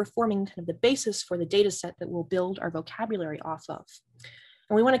 But here we're forming kind of the basis for the data set that we'll build our vocabulary off of.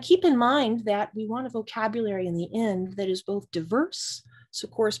 And we want to keep in mind that we want a vocabulary in the end that is both diverse, so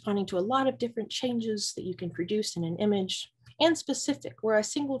corresponding to a lot of different changes that you can produce in an image, and specific, where a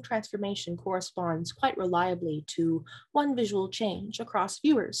single transformation corresponds quite reliably to one visual change across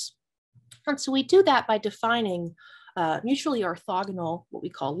viewers. And so we do that by defining mutually orthogonal, what we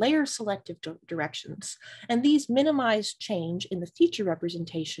call layer selective directions. And these minimize change in the feature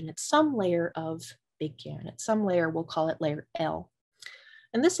representation at some layer of Big GAN. At some layer, we'll call it layer L.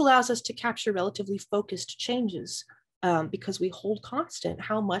 And this allows us to capture relatively focused changes because we hold constant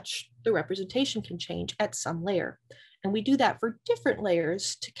how much the representation can change at some layer. And we do that for different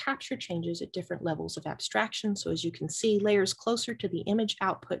layers to capture changes at different levels of abstraction. So as you can see, layers closer to the image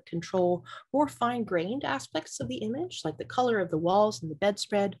output control more fine-grained aspects of the image, like the color of the walls and the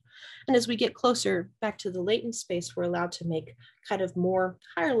bedspread. And as we get closer back to the latent space, we're allowed to make kind of more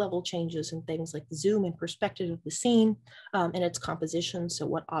higher level changes in things like the zoom and perspective of the scene and its composition, so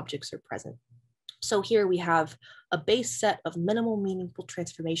what objects are present. So here we have a base set of minimal meaningful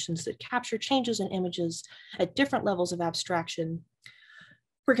transformations that capture changes in images at different levels of abstraction.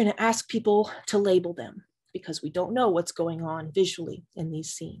 We're going to ask people to label them because we don't know what's going on visually in these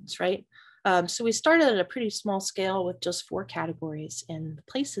scenes, right? So we started at a pretty small scale with just 4 categories in the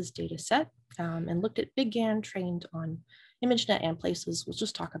places data set and looked at Big GAN trained on ImageNet and places. We'll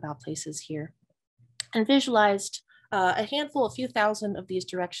just talk about places here, and visualized a handful, a few thousand of these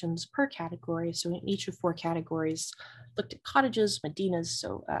directions per category. So in each of 4 categories, looked at cottages, medinas,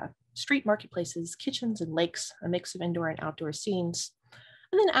 so street marketplaces, kitchens, and lakes, a mix of indoor and outdoor scenes,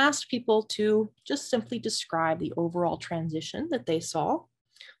 and then asked people to just simply describe the overall transition that they saw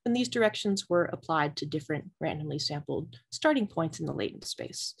when these directions were applied to different randomly sampled starting points in the latent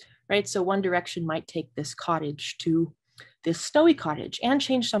space, right? So one direction might take this cottage to this snowy cottage and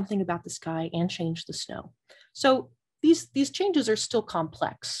change something about the sky and change the snow. So these changes are still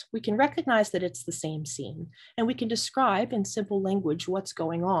complex. We can recognize that it's the same scene, and we can describe in simple language what's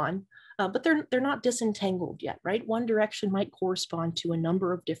going on, but they're not disentangled yet, right? One direction might correspond to a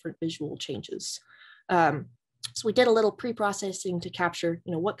number of different visual changes. So we did a little pre-processing to capture,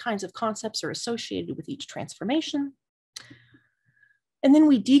 what kinds of concepts are associated with each transformation. And then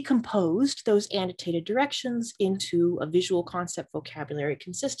we decomposed those annotated directions into a visual concept vocabulary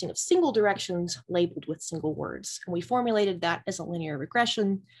consisting of single directions labeled with single words. And we formulated that as a linear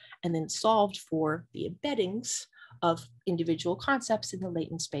regression and then solved for the embeddings of individual concepts in the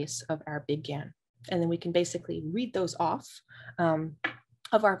latent space of our Big GAN. And then we can basically read those off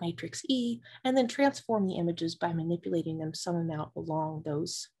of our matrix E and then transform the images by manipulating them some amount along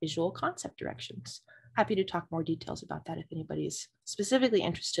those visual concept directions. Happy to talk more details about that if anybody's specifically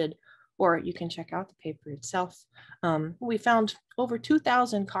interested, or you can check out the paper itself. We found over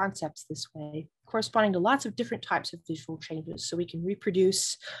 2,000 concepts this way, corresponding to lots of different types of visual changes. So we can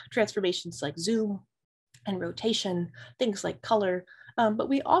reproduce transformations like zoom and rotation, things like color, but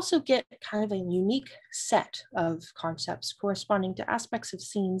we also get kind of a unique set of concepts corresponding to aspects of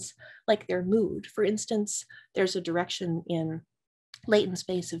scenes like their mood. For instance, there's a direction in latent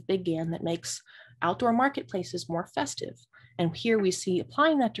space of Big GAN that makes outdoor marketplaces more festive. And here we see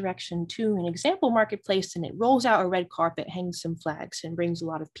applying that direction to an example marketplace, and it rolls out a red carpet, hangs some flags, and brings a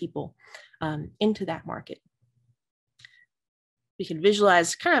lot of people into that market. We can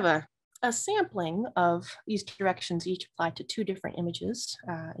visualize kind of a sampling of these directions, each applied to 2 different images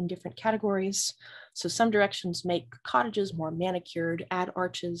in different categories. So some directions make cottages more manicured, add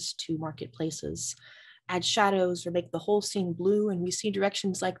arches to marketplaces, add shadows, or make the whole scene blue. And we see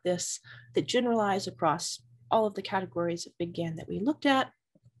directions like this that generalize across all of the categories of Big GAN that we looked at.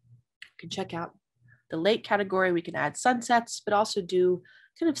 You can check out the lake category. We can add sunsets, but also do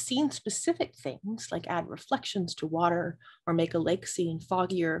kind of scene-specific things like add reflections to water, or make a lake scene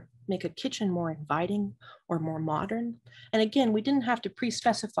foggier, make a kitchen more inviting or more modern. And again, we didn't have to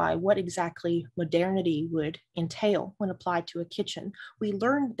pre-specify what exactly modernity would entail when applied to a kitchen. We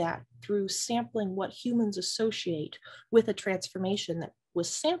learned that through sampling what humans associate with a transformation that was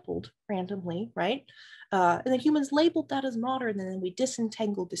sampled randomly, right? And then humans labeled that as modern, and then we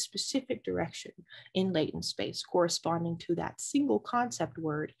disentangled the specific direction in latent space corresponding to that single concept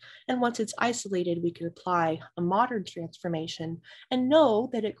word. And once it's isolated, we can apply a modern transformation and know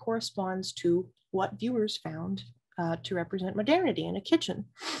that it corresponds to what viewers found to represent modernity in a kitchen.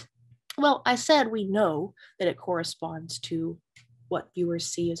 Well, I said we know that it corresponds to what viewers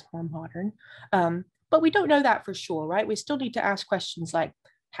see as more modern, but we don't know that for sure, right? We still need to ask questions like,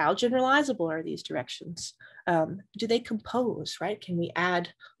 how generalizable are these directions? Do they compose, right? Can we add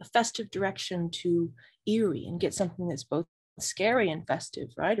a festive direction to eerie and get something that's both scary and festive,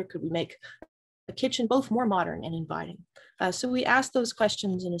 right? Or could we make a kitchen both more modern and inviting? So we asked those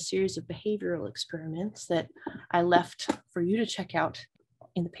questions in a series of behavioral experiments that I left for you to check out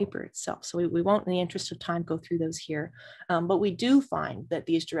in the paper itself. So we won't, in the interest of time, go through those here. But we do find that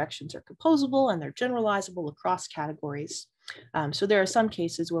these directions are composable and they're generalizable across categories. So there are some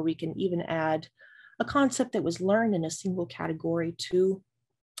cases where we can even add a concept that was learned in a single category to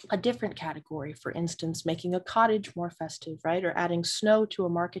a different category, for instance, making a cottage more festive, right? Or adding snow to a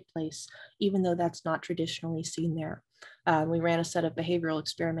marketplace, even though that's not traditionally seen there. We ran a set of behavioral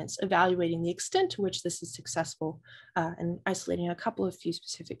experiments evaluating the extent to which this is successful and isolating a couple of few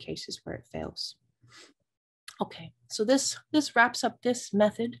specific cases where it fails. Okay, so this wraps up this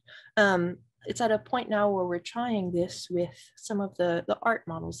method. It's at a point now where we're trying this with some of the art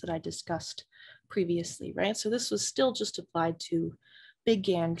models that I discussed previously, right? So this was still just applied to Big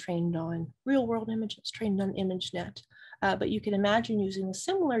GAN trained on real world images, trained on ImageNet. But you can imagine using a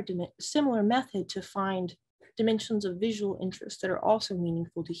similar method to find dimensions of visual interest that are also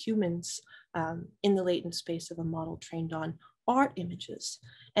meaningful to humans in the latent space of a model trained on art images.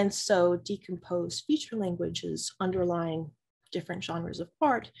 And so decompose feature languages underlying different genres of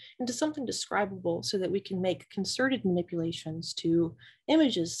art into something describable so that we can make concerted manipulations to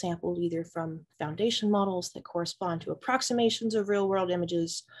images sampled either from foundation models that correspond to approximations of real world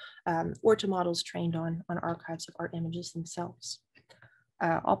images or to models trained on archives of art images themselves.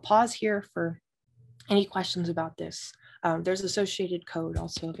 I'll pause here for any questions about this. There's associated code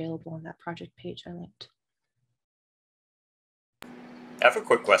also available on that project page I linked. I have a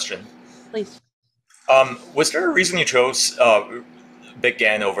quick question. Please. Was there a reason you chose Big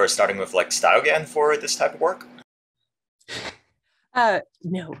GAN over starting with like Style GAN for this type of work?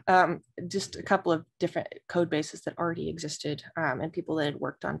 No, just a couple of different code bases that already existed and people that had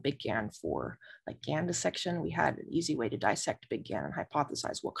worked on Big GAN for like GAN dissection. We had an easy way to dissect Big GAN and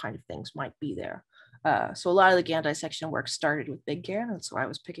hypothesize what kind of things might be there. So a lot of the GAN dissection work started with Big GAN, and so I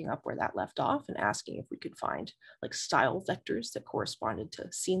was picking up where that left off and asking if we could find like style vectors that corresponded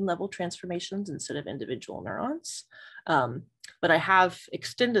to scene level transformations instead of individual neurons. But I have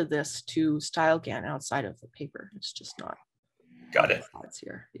extended this to Style GAN outside of the paper. It's just not. Got it.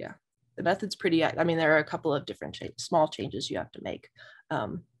 Here, yeah. The method's pretty. I mean, there are a couple of different small changes you have to make,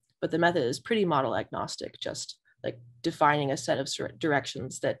 but the method is pretty model agnostic. Just like defining a set of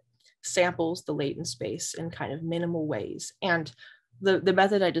directions that samples the latent space in kind of minimal ways. And the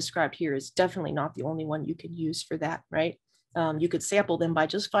method I described here is definitely not the only one you can use for that, right? You could sample them by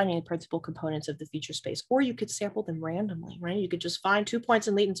just finding the principal components of the feature space, or you could sample them randomly, right? You could just find 2 points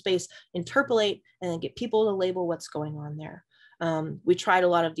in latent space, interpolate, and then get people to label what's going on there. We tried a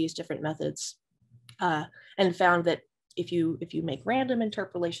lot of these different methods and found that if you make random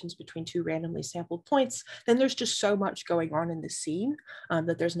interpolations between 2 randomly sampled points, then there's just so much going on in the scene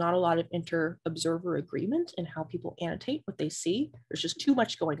that there's not a lot of inter-observer agreement in how people annotate what they see. There's just too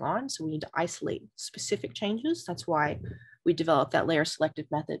much going on, so we need to isolate specific changes. That's why we developed that layer selective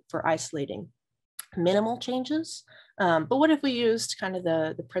method for isolating minimal changes. But what if we used kind of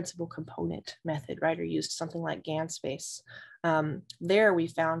the principal component method, right? Or used something like GAN space. There we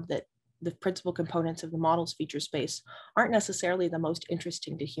found that the principal components of the model's feature space aren't necessarily the most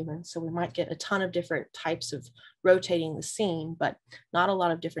interesting to humans. So we might get a ton of different types of rotating the scene, but not a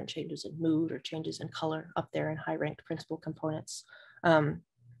lot of different changes in mood or changes in color up there in high ranked principal components.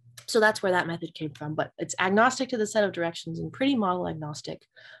 So that's where that method came from, but it's agnostic to the set of directions and pretty model agnostic.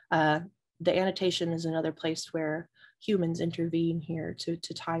 The annotation is another place where humans intervene here to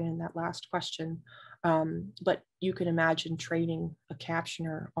tie in that last question. But you can imagine training a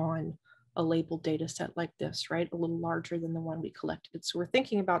captioner on a labeled data set like this, right? A little larger than the one we collected. So we're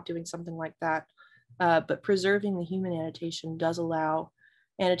thinking about doing something like that, but preserving the human annotation does allow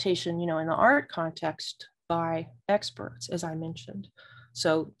annotation, in the art context by experts, as I mentioned.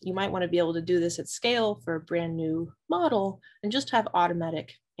 So you might want to be able to do this at scale for a brand new model and just have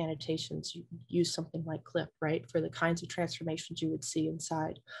automatic annotations. You use something like CLIP, right, for the kinds of transformations you would see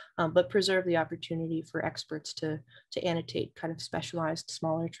inside, but preserve the opportunity for experts to annotate kind of specialized,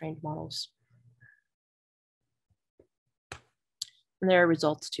 smaller trained models. And there are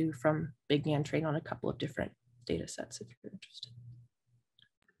results too from Big GAN trained on a couple of different data sets if you're interested.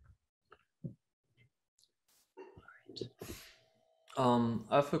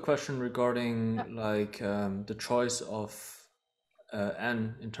 I have a question regarding like the choice of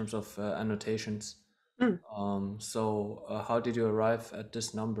N in terms of annotations. So how did you arrive at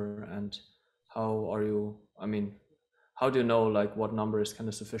this number, and how are you, I mean, how do you know like what number is kind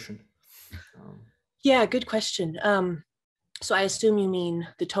of sufficient? Yeah, good question. So I assume you mean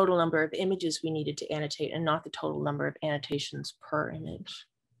the total number of images we needed to annotate and not the total number of annotations per image.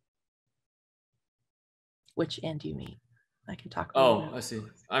 Which N do you mean? I can talk about I see.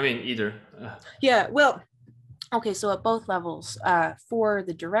 I mean, either. Yeah, well, okay, so at both levels, for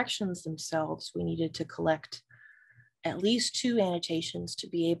the directions themselves, we needed to collect at least 2 annotations to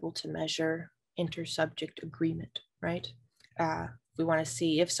be able to measure inter-subject agreement, right? We want to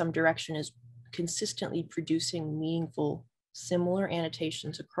see if some direction is consistently producing meaningful, similar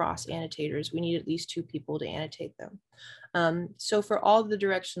annotations across annotators. We need at least 2 people to annotate them. So for all the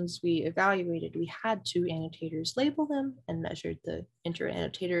directions we evaluated, we had 2 annotators label them and measured the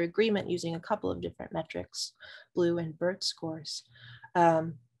inter-annotator agreement using a couple of different metrics, BLEU and BERT scores.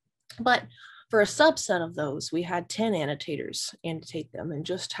 But for a subset of those, we had 10 annotators annotate them and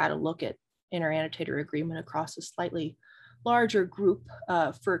just had a look at inter-annotator agreement across a slightly larger group.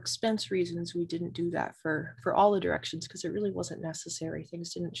 For expense reasons, we didn't do that for all the directions because it really wasn't necessary.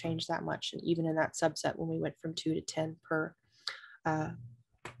 Things didn't change that much. And even in that subset, when we went from 2 to 10 per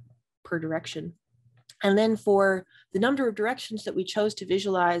direction. And then for the number of directions that we chose to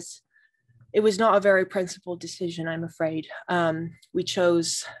visualize, it was not a very principled decision, I'm afraid. We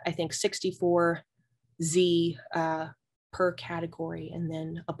chose, I think, 64 Z per category, and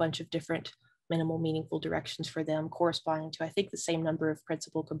then a bunch of different minimal meaningful directions for them corresponding to, I think, the same number of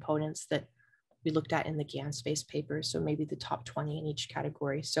principal components that we looked at in the GAN space paper. So maybe the top 20 in each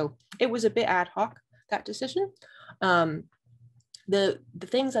category. So it was a bit ad hoc, that decision. The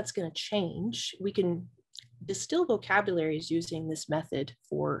things that's going to change, we can distill vocabularies using this method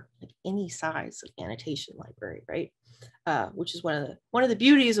for like any size of annotation library, right? Which is one of the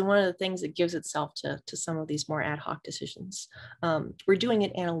beauties and one of the things that gives itself to some of these more ad hoc decisions. We're doing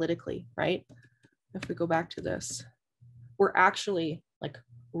it analytically, right? If we go back to this, we're actually like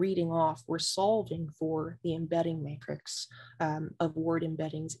reading off, we're solving for the embedding matrix of word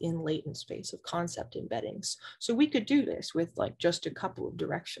embeddings in latent space, of concept embeddings. So we could do this with like just a couple of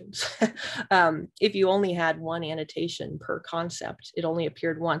directions. If you only had 1 annotation per concept, it only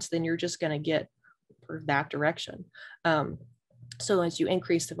appeared once, then you're just going to get that direction. So as you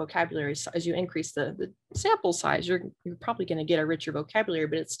increase the vocabulary, as you increase the sample size, you're probably going to get a richer vocabulary,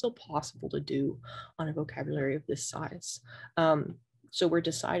 but it's still possible to do on a vocabulary of this size. So we're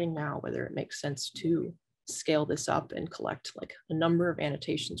deciding now whether it makes sense to scale this up and collect like a number of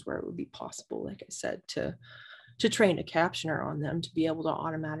annotations where it would be possible, like I said, to train a captioner on them to be able to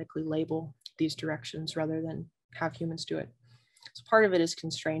automatically label these directions rather than have humans do it. So part of it is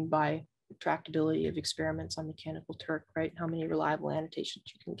constrained by tractability of experiments on mechanical Turk, right? How many reliable annotations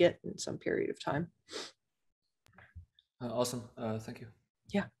you can get in some period of time. Awesome, thank you.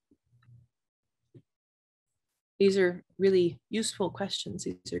 Yeah. These are really useful questions.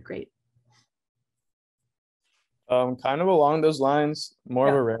 These are great. Kind of along those lines, more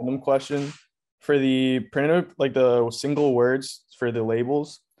of a random question. For the printed, like the single words for the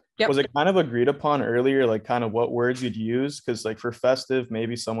labels, was it kind of agreed upon earlier, like kind of what words you'd use? Because like for festive,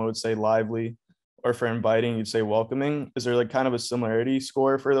 maybe someone would say lively, or for inviting, you'd say welcoming. Is there like kind of a similarity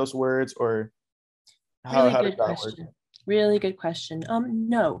score for those words, or how does that work? Really good question.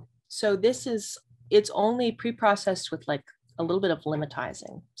 No. So it's only pre-processed with like a little bit of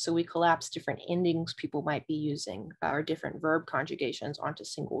lemmatizing. So we collapse different endings people might be using or different verb conjugations onto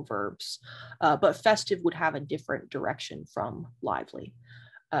single verbs. But festive would have a different direction from lively.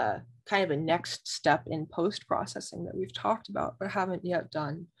 Kind of a next step in post-processing that we've talked about but haven't yet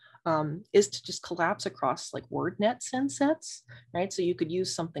done is to just collapse across like word net sets, right? So you could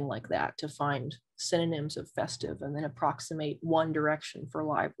use something like that to find synonyms of festive and then approximate one direction for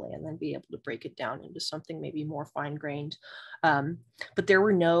lively and then be able to break it down into something maybe more fine-grained. But there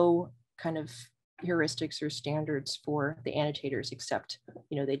were no kind of heuristics or standards for the annotators, except,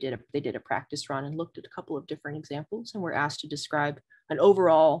 you know, they did a practice run and looked at a couple of different examples and were asked to describe an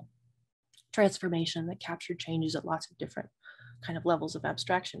overall transformation that captured changes at lots of different kind of levels of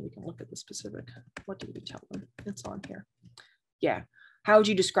abstraction. We can look at the specific, what did we tell them? It's on here. Yeah. How would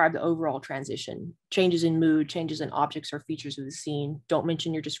you describe the overall transition? Changes in mood, changes in objects or features of the scene. Don't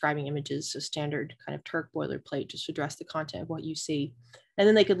mention you're describing images, so standard kind of Turk boilerplate, just address the content of what you see. And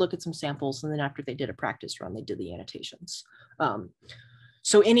then they could look at some samples, and then after they did a practice run, they did the annotations.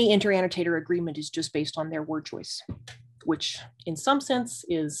 So any inter-annotator agreement is just based on their word choice, which in some sense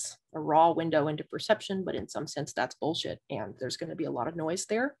is a raw window into perception, but in some sense that's bullshit, and there's going to be a lot of noise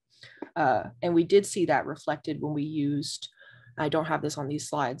there. And we did see that reflected when we used, I don't have this on these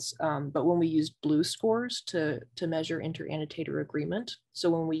slides, but when we used blue scores to measure inter-annotator agreement. So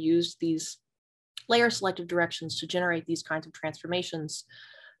when we used these layer selective directions to generate these kinds of transformations,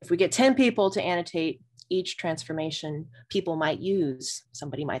 if we get 10 people to annotate each transformation, people might use,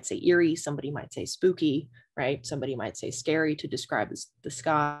 somebody might say eerie, somebody might say spooky, right? Somebody might say scary to describe the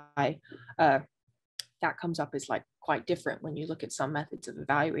sky. That comes up as like quite different when you look at some methods of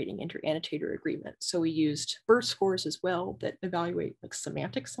evaluating inter-annotator agreement. So we used burst scores as well that evaluate like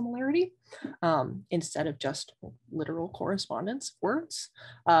semantic similarity instead of just literal correspondence of words,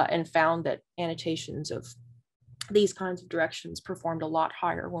 and found that annotations of these kinds of directions performed a lot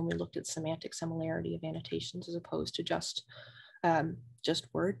higher when we looked at semantic similarity of annotations as opposed to just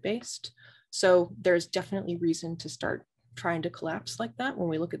word-based. So there's definitely reason to start trying to collapse like that when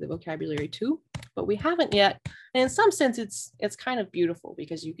we look at the vocabulary too, but we haven't yet. And in some sense, it's kind of beautiful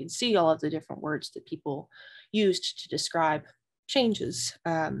because you can see all of the different words that people used to describe changes,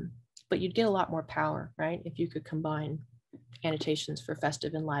 but you'd get a lot more power, right? If you could combine annotations for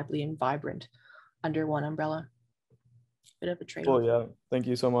festive and lively and vibrant under one umbrella. Bit of a trade-off. Oh yeah, thank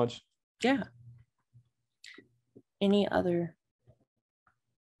you so much. Yeah. Any other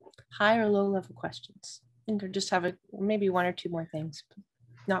high or low level questions? I think I just have maybe one or two more things, but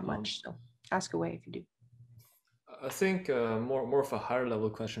not much. So ask away if you do. I think more of a higher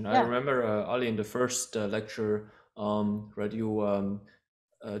level question. Yeah. I remember Ali in the first lecture, right? You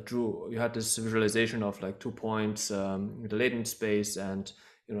you had this visualization of like 2 points, the latent space, and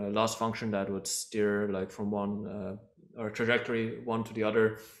a loss function that would steer like from one or trajectory one to the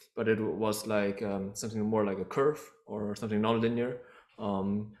other, but it was like something more like a curve or something non-linear.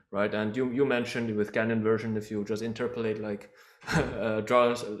 Right, and you mentioned with Gantt inversion, if you just interpolate like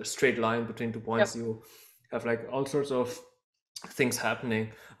draw a straight line between 2 points, yep, you have like all sorts of things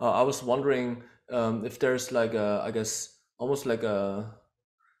happening. I was wondering if there's like I guess almost like a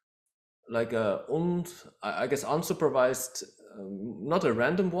I guess unsupervised, not a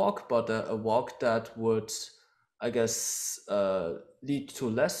random walk, but a walk that would, I guess, lead to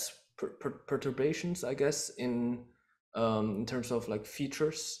less perturbations, I guess, in terms of like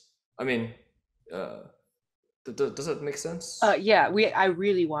features. I mean, does that make sense? Yeah, I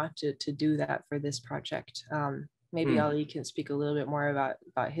really want to do that for this project. Maybe Ali can speak a little bit more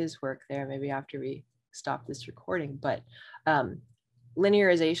about his work there, maybe after we stop this recording, but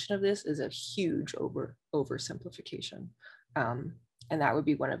linearization of this is a huge oversimplification. And that would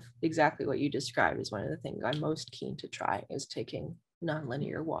be one of exactly what you described as one of the things I'm most keen to try, is taking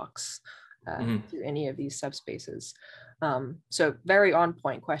nonlinear walks through any of these subspaces. So very on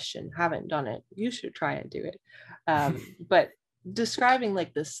point question, haven't done it, you should try and do it. But describing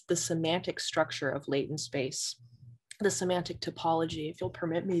like the semantic structure of latent space, the semantic topology, if you'll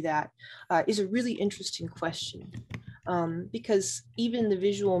permit me that, is a really interesting question. Because even the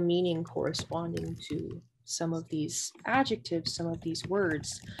visual meaning corresponding to some of these adjectives, some of these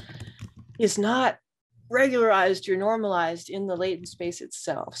words, is not regularized or normalized in the latent space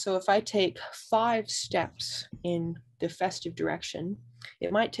itself. So if I take 5 steps in the festive direction,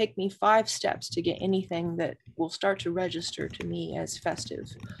 it might take me 5 steps to get anything that will start to register to me as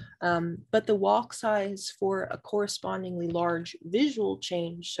festive. But the walk size for a correspondingly large visual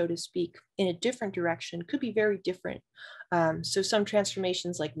change, so to speak, in a different direction could be very different. So some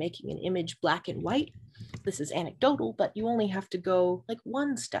transformations like making an image black and white, this is anecdotal, but you only have to go like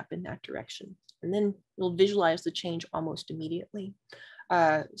 1 step in that direction, and then you'll visualize the change almost immediately.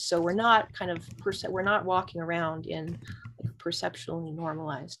 So we're not we're not walking around in like a perceptually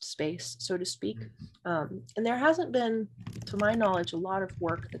normalized space, so to speak. And there hasn't been, to my knowledge, a lot of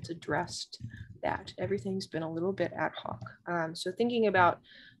work that's addressed that. Everything's been a little bit ad hoc. So thinking about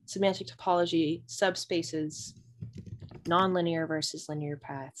semantic topology, subspaces, nonlinear versus linear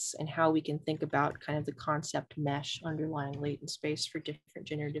paths, and how we can think about kind of the concept mesh underlying latent space for different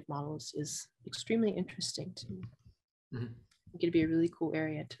generative models is extremely interesting to me. I think it'd be a really cool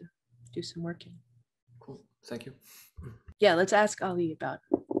area to do some work in. Cool, thank you. Yeah, let's ask Ali about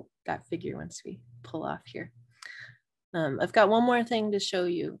that figure once we pull off here. I've got one more thing to show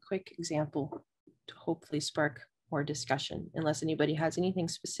you, a quick example to hopefully spark more discussion. Unless anybody has anything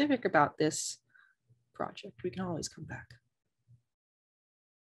specific about this project, we can always come back.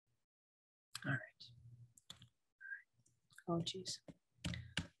 All right. Oh, geez.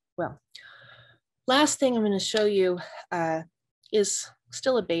 Well, last thing I'm going to show you is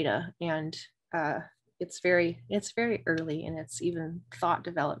still a beta, and it's very early in its even thought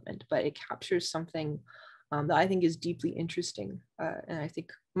development, but it captures something that I think is deeply interesting, and I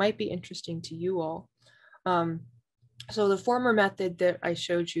think might be interesting to you all. So the former method that I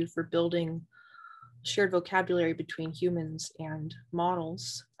showed you for building shared vocabulary between humans and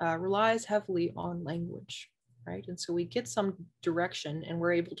models relies heavily on language, right? And so we get some direction and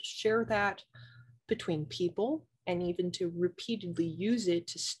we're able to share that between people and even to repeatedly use it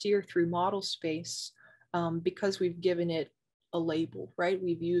to steer through model space because we've given it a label, right?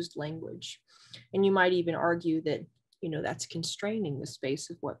 We've used language. And you might even argue that, you know, that's constraining the space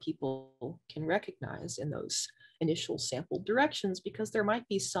of what people can recognize in those initial sampled directions, because there might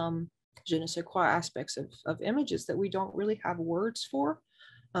be some je ne sais quoi aspects of images that we don't really have words for,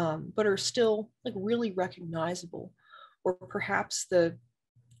 but are still like really recognizable. Or perhaps the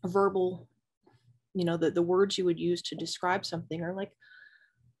verbal, you know, the words you would use to describe something are like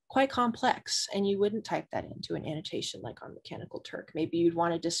quite complex, and you wouldn't type that into an annotation like on Mechanical Turk. Maybe you'd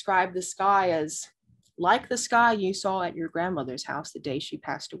want to describe the sky as like the sky you saw at your grandmother's house the day she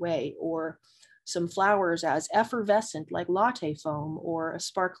passed away, or some flowers as effervescent like latte foam or a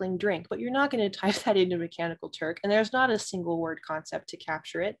sparkling drink, but you're not going to type that into Mechanical Turk, and there's not a single word concept to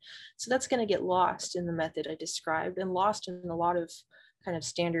capture it. So that's going to get lost in the method I described and lost in a lot of kind of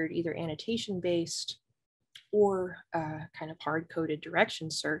standard either annotation based or kind of hard-coded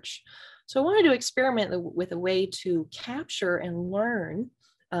direction search. So I wanted to experiment with a way to capture and learn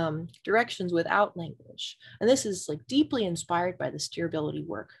directions without language. And this is like deeply inspired by the steerability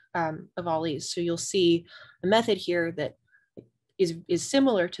work of Ali's. So you'll see a method here that is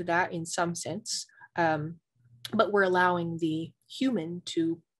similar to that in some sense, but we're allowing the human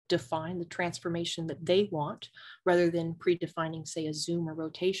to define the transformation that they want rather than predefining, say, a zoom or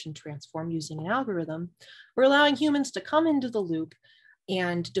rotation transform using an algorithm. We're allowing humans to come into the loop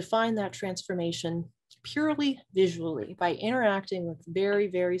and define that transformation purely visually by interacting with very,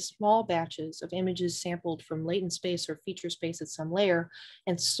 very small batches of images sampled from latent space or feature space at some layer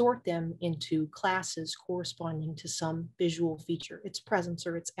and sort them into classes corresponding to some visual feature, its presence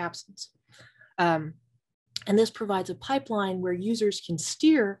or its absence. And this provides a pipeline where users can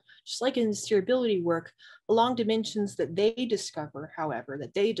steer, just like in the steerability work, along dimensions that they discover, however,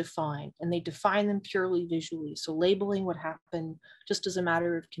 that they define, and they define them purely visually. So labeling would happen just as a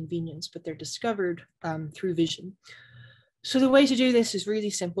matter of convenience, but they're discovered through vision. So the way to do this is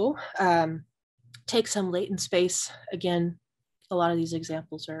really simple. Take some latent space. Again, a lot of these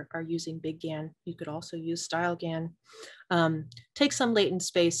examples are using Big GAN. You could also use Style GAN. Take some latent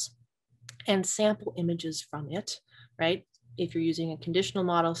space and sample images from it, right? If you're using a conditional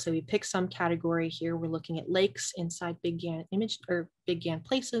model, so we pick some category here, we're looking at lakes inside Big GAN image or Big GAN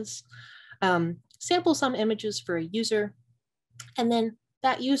places, sample some images for a user, and then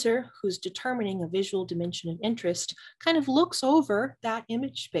that user who's determining a visual dimension of interest kind of looks over that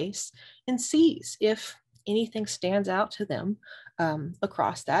image space and sees if anything stands out to them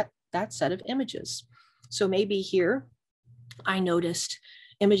across that set of images. So maybe here I noticed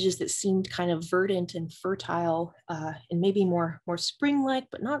images that seemed kind of verdant and fertile and maybe more spring-like,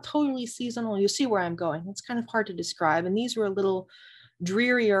 but not totally seasonal. You'll see where I'm going. It's kind of hard to describe. And these were a little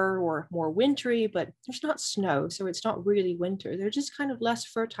drearier or more wintry, but there's not snow, so it's not really winter. They're just kind of less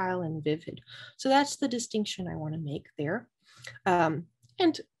fertile and vivid. So that's the distinction I want to make there. And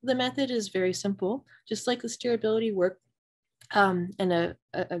the method is very simple, just like the steerability work. And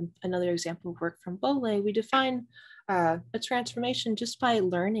another example of work from Bole, we define a transformation just by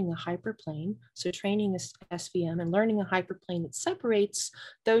learning a hyperplane. So training a SVM and learning a hyperplane that separates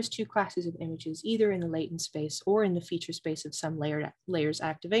those two classes of images, either in the latent space or in the feature space of some layers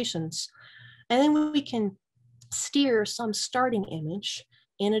activations. And then we can steer some starting image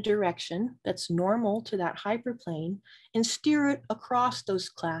in a direction that's normal to that hyperplane and steer it across those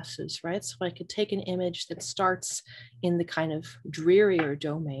classes, right? So I could take an image that starts in the kind of drearier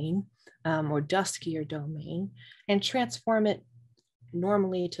domain or duskier domain and transform it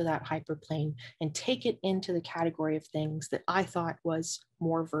normally to that hyperplane and take it into the category of things that I thought was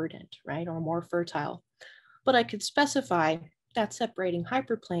more verdant, right? Or more fertile. But I could specify that separating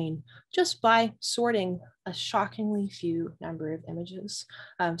hyperplane just by sorting a shockingly few number of images.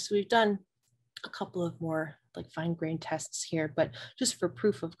 So we've done a couple of more like fine-grained tests here, but just for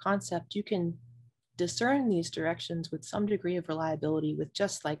proof of concept, you can discern these directions with some degree of reliability with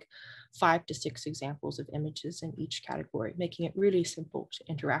just like 5 to 6 examples of images in each category, making it really simple to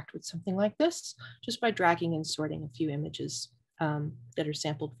interact with something like this just by dragging and sorting a few images that are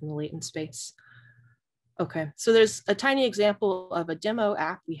sampled from the latent space. Okay, so there's a tiny example of a demo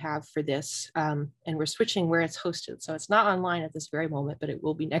app we have for this, and we're switching where it's hosted. So it's not online at this very moment, but it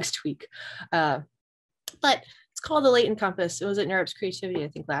will be next week. But it's called the Latent Compass. It was at NeurIPS Creativity, I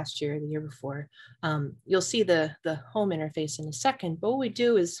think last year, the year before. You'll see the home interface in a second, but what we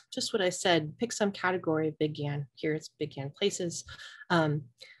do is just what I said, pick some category of Big GAN. Here it's Big GAN places.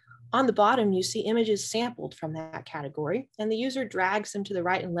 On the bottom, you see images sampled from that category, and the user drags them to the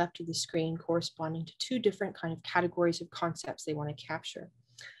right and left of the screen corresponding to 2 different kind of categories of concepts they want to capture.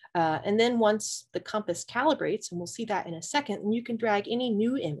 And then once the compass calibrates, and we'll see that in a second, and you can drag any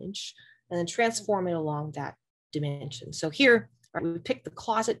new image and then transform it along that dimension. So here, we pick the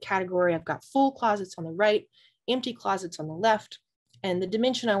closet category. I've got full closets on the right, empty closets on the left, and the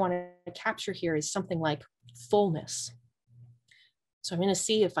dimension I want to capture here is something like fullness. So I'm going to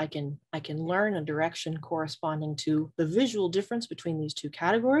see if I can learn a direction corresponding to the visual difference between these 2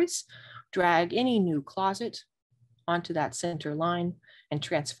 categories, drag any new closet onto that center line and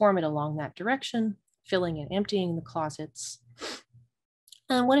transform it along that direction, filling and emptying the closets.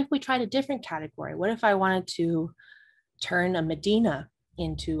 And what if we tried a different category? What if I wanted to turn a Medina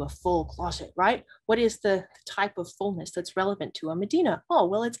into a full closet, right? What is the type of fullness that's relevant to a Medina? Oh,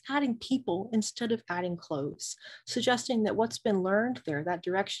 well, it's adding people instead of adding clothes, suggesting that what's been learned there, that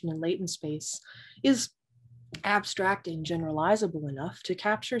direction in latent space, is abstract and generalizable enough to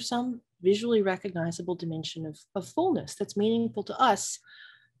capture some visually recognizable dimension of fullness that's meaningful to us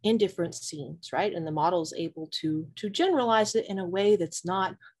in different scenes, right? And the model is able to generalize it in a way that's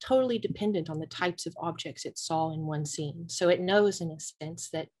not totally dependent on the types of objects it saw in one scene. So it knows in a sense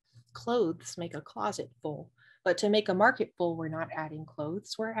that clothes make a closet full, but to make a market full, we're not adding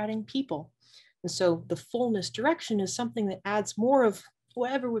clothes, we're adding people. And so the fullness direction is something that adds more of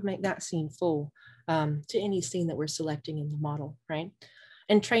whatever would make that scene full to any scene that we're selecting in the model, right?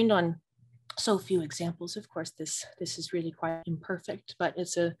 And trained on so few examples, of course, this is really quite imperfect, but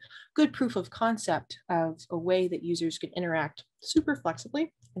it's a good proof of concept of a way that users can interact super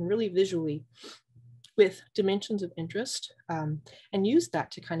flexibly and really visually with dimensions of interest, and use that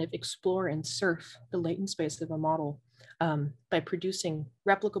to kind of explore and surf the latent space of a model by producing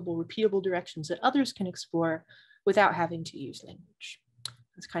replicable, repeatable directions that others can explore without having to use language.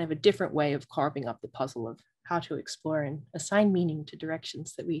 It's kind of a different way of carving up the puzzle of how to explore and assign meaning to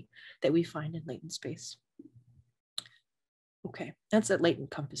directions that we find in latent space. Okay, that's at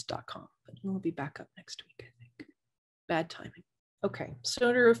latentcompass.com, but we'll be back up next week, I think. Bad timing. Okay,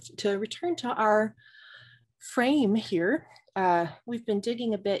 so to return to our frame here, we've been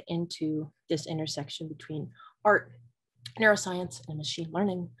digging a bit into this intersection between art, neuroscience, and machine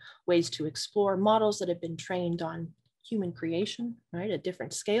learning, ways to explore models that have been trained on human creation, right, at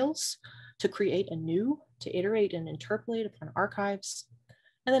different scales, to create anew, to iterate and interpolate upon archives,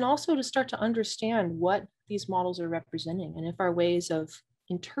 and then also to start to understand what these models are representing, and if our ways of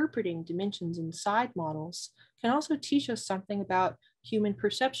interpreting dimensions inside models can also teach us something about human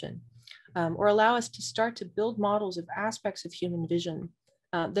perception, or allow us to start to build models of aspects of human vision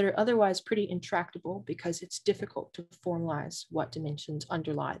that are otherwise pretty intractable because it's difficult to formalize what dimensions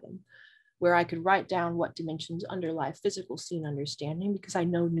underlie them. Where I could write down what dimensions underlie physical scene understanding because I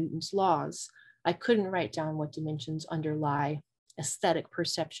know Newton's laws, I couldn't write down what dimensions underlie aesthetic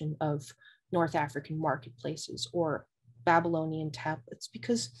perception of North African marketplaces or Babylonian tablets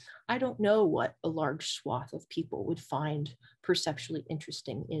because I don't know what a large swath of people would find perceptually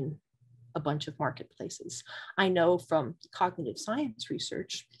interesting in a bunch of marketplaces. I know from cognitive science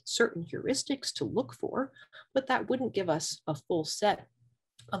research certain heuristics to look for, but that wouldn't give us a full set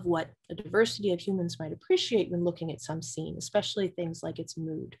of what a diversity of humans might appreciate when looking at some scene, especially things like its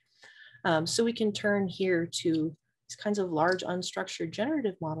mood. So we can turn here to these kinds of large unstructured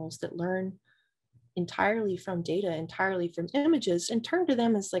generative models that learn entirely from data, entirely from images, and turn to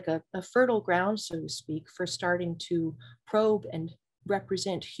them as like a fertile ground, so to speak, for starting to probe and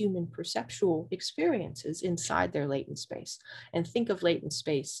represent human perceptual experiences inside their latent space, and think of latent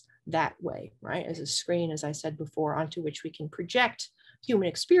space that way, right? As a screen, as I said before, onto which we can project human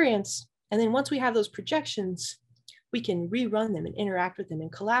experience. And then once we have those projections, we can rerun them and interact with them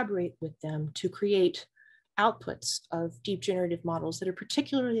and collaborate with them to create outputs of deep generative models that are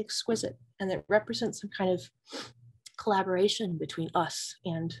particularly exquisite and that represent some kind of collaboration between us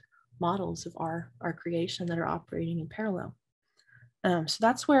and models of our creation that are operating in parallel. So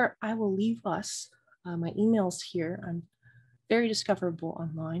that's where I will leave us. My email's here. I'm very discoverable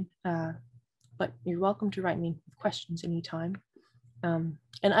online. but you're welcome to write me questions anytime. And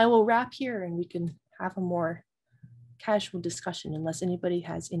I will wrap here and we can have a more casual discussion unless anybody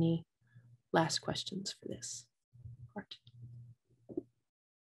has any last questions for this part.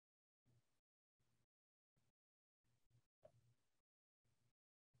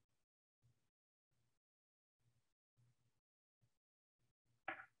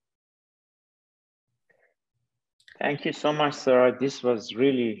 Thank you so much, Sarah. This was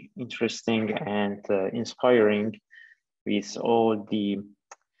really interesting and inspiring with all the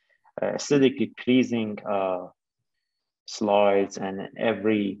aesthetically pleasing slides, and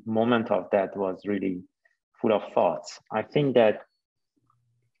every moment of that was really full of thoughts. I think that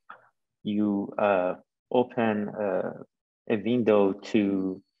you open a window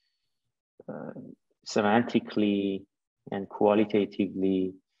to semantically and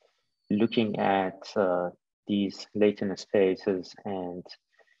qualitatively looking at these latent spaces and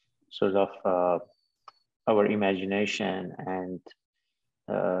sort of our imagination and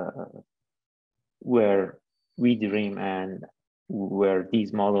where we dream and where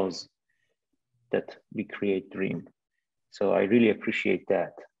these models that we create dream. So I really appreciate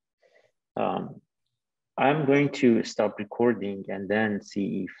that. I'm going to stop recording and then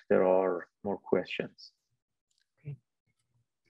see if there are more questions.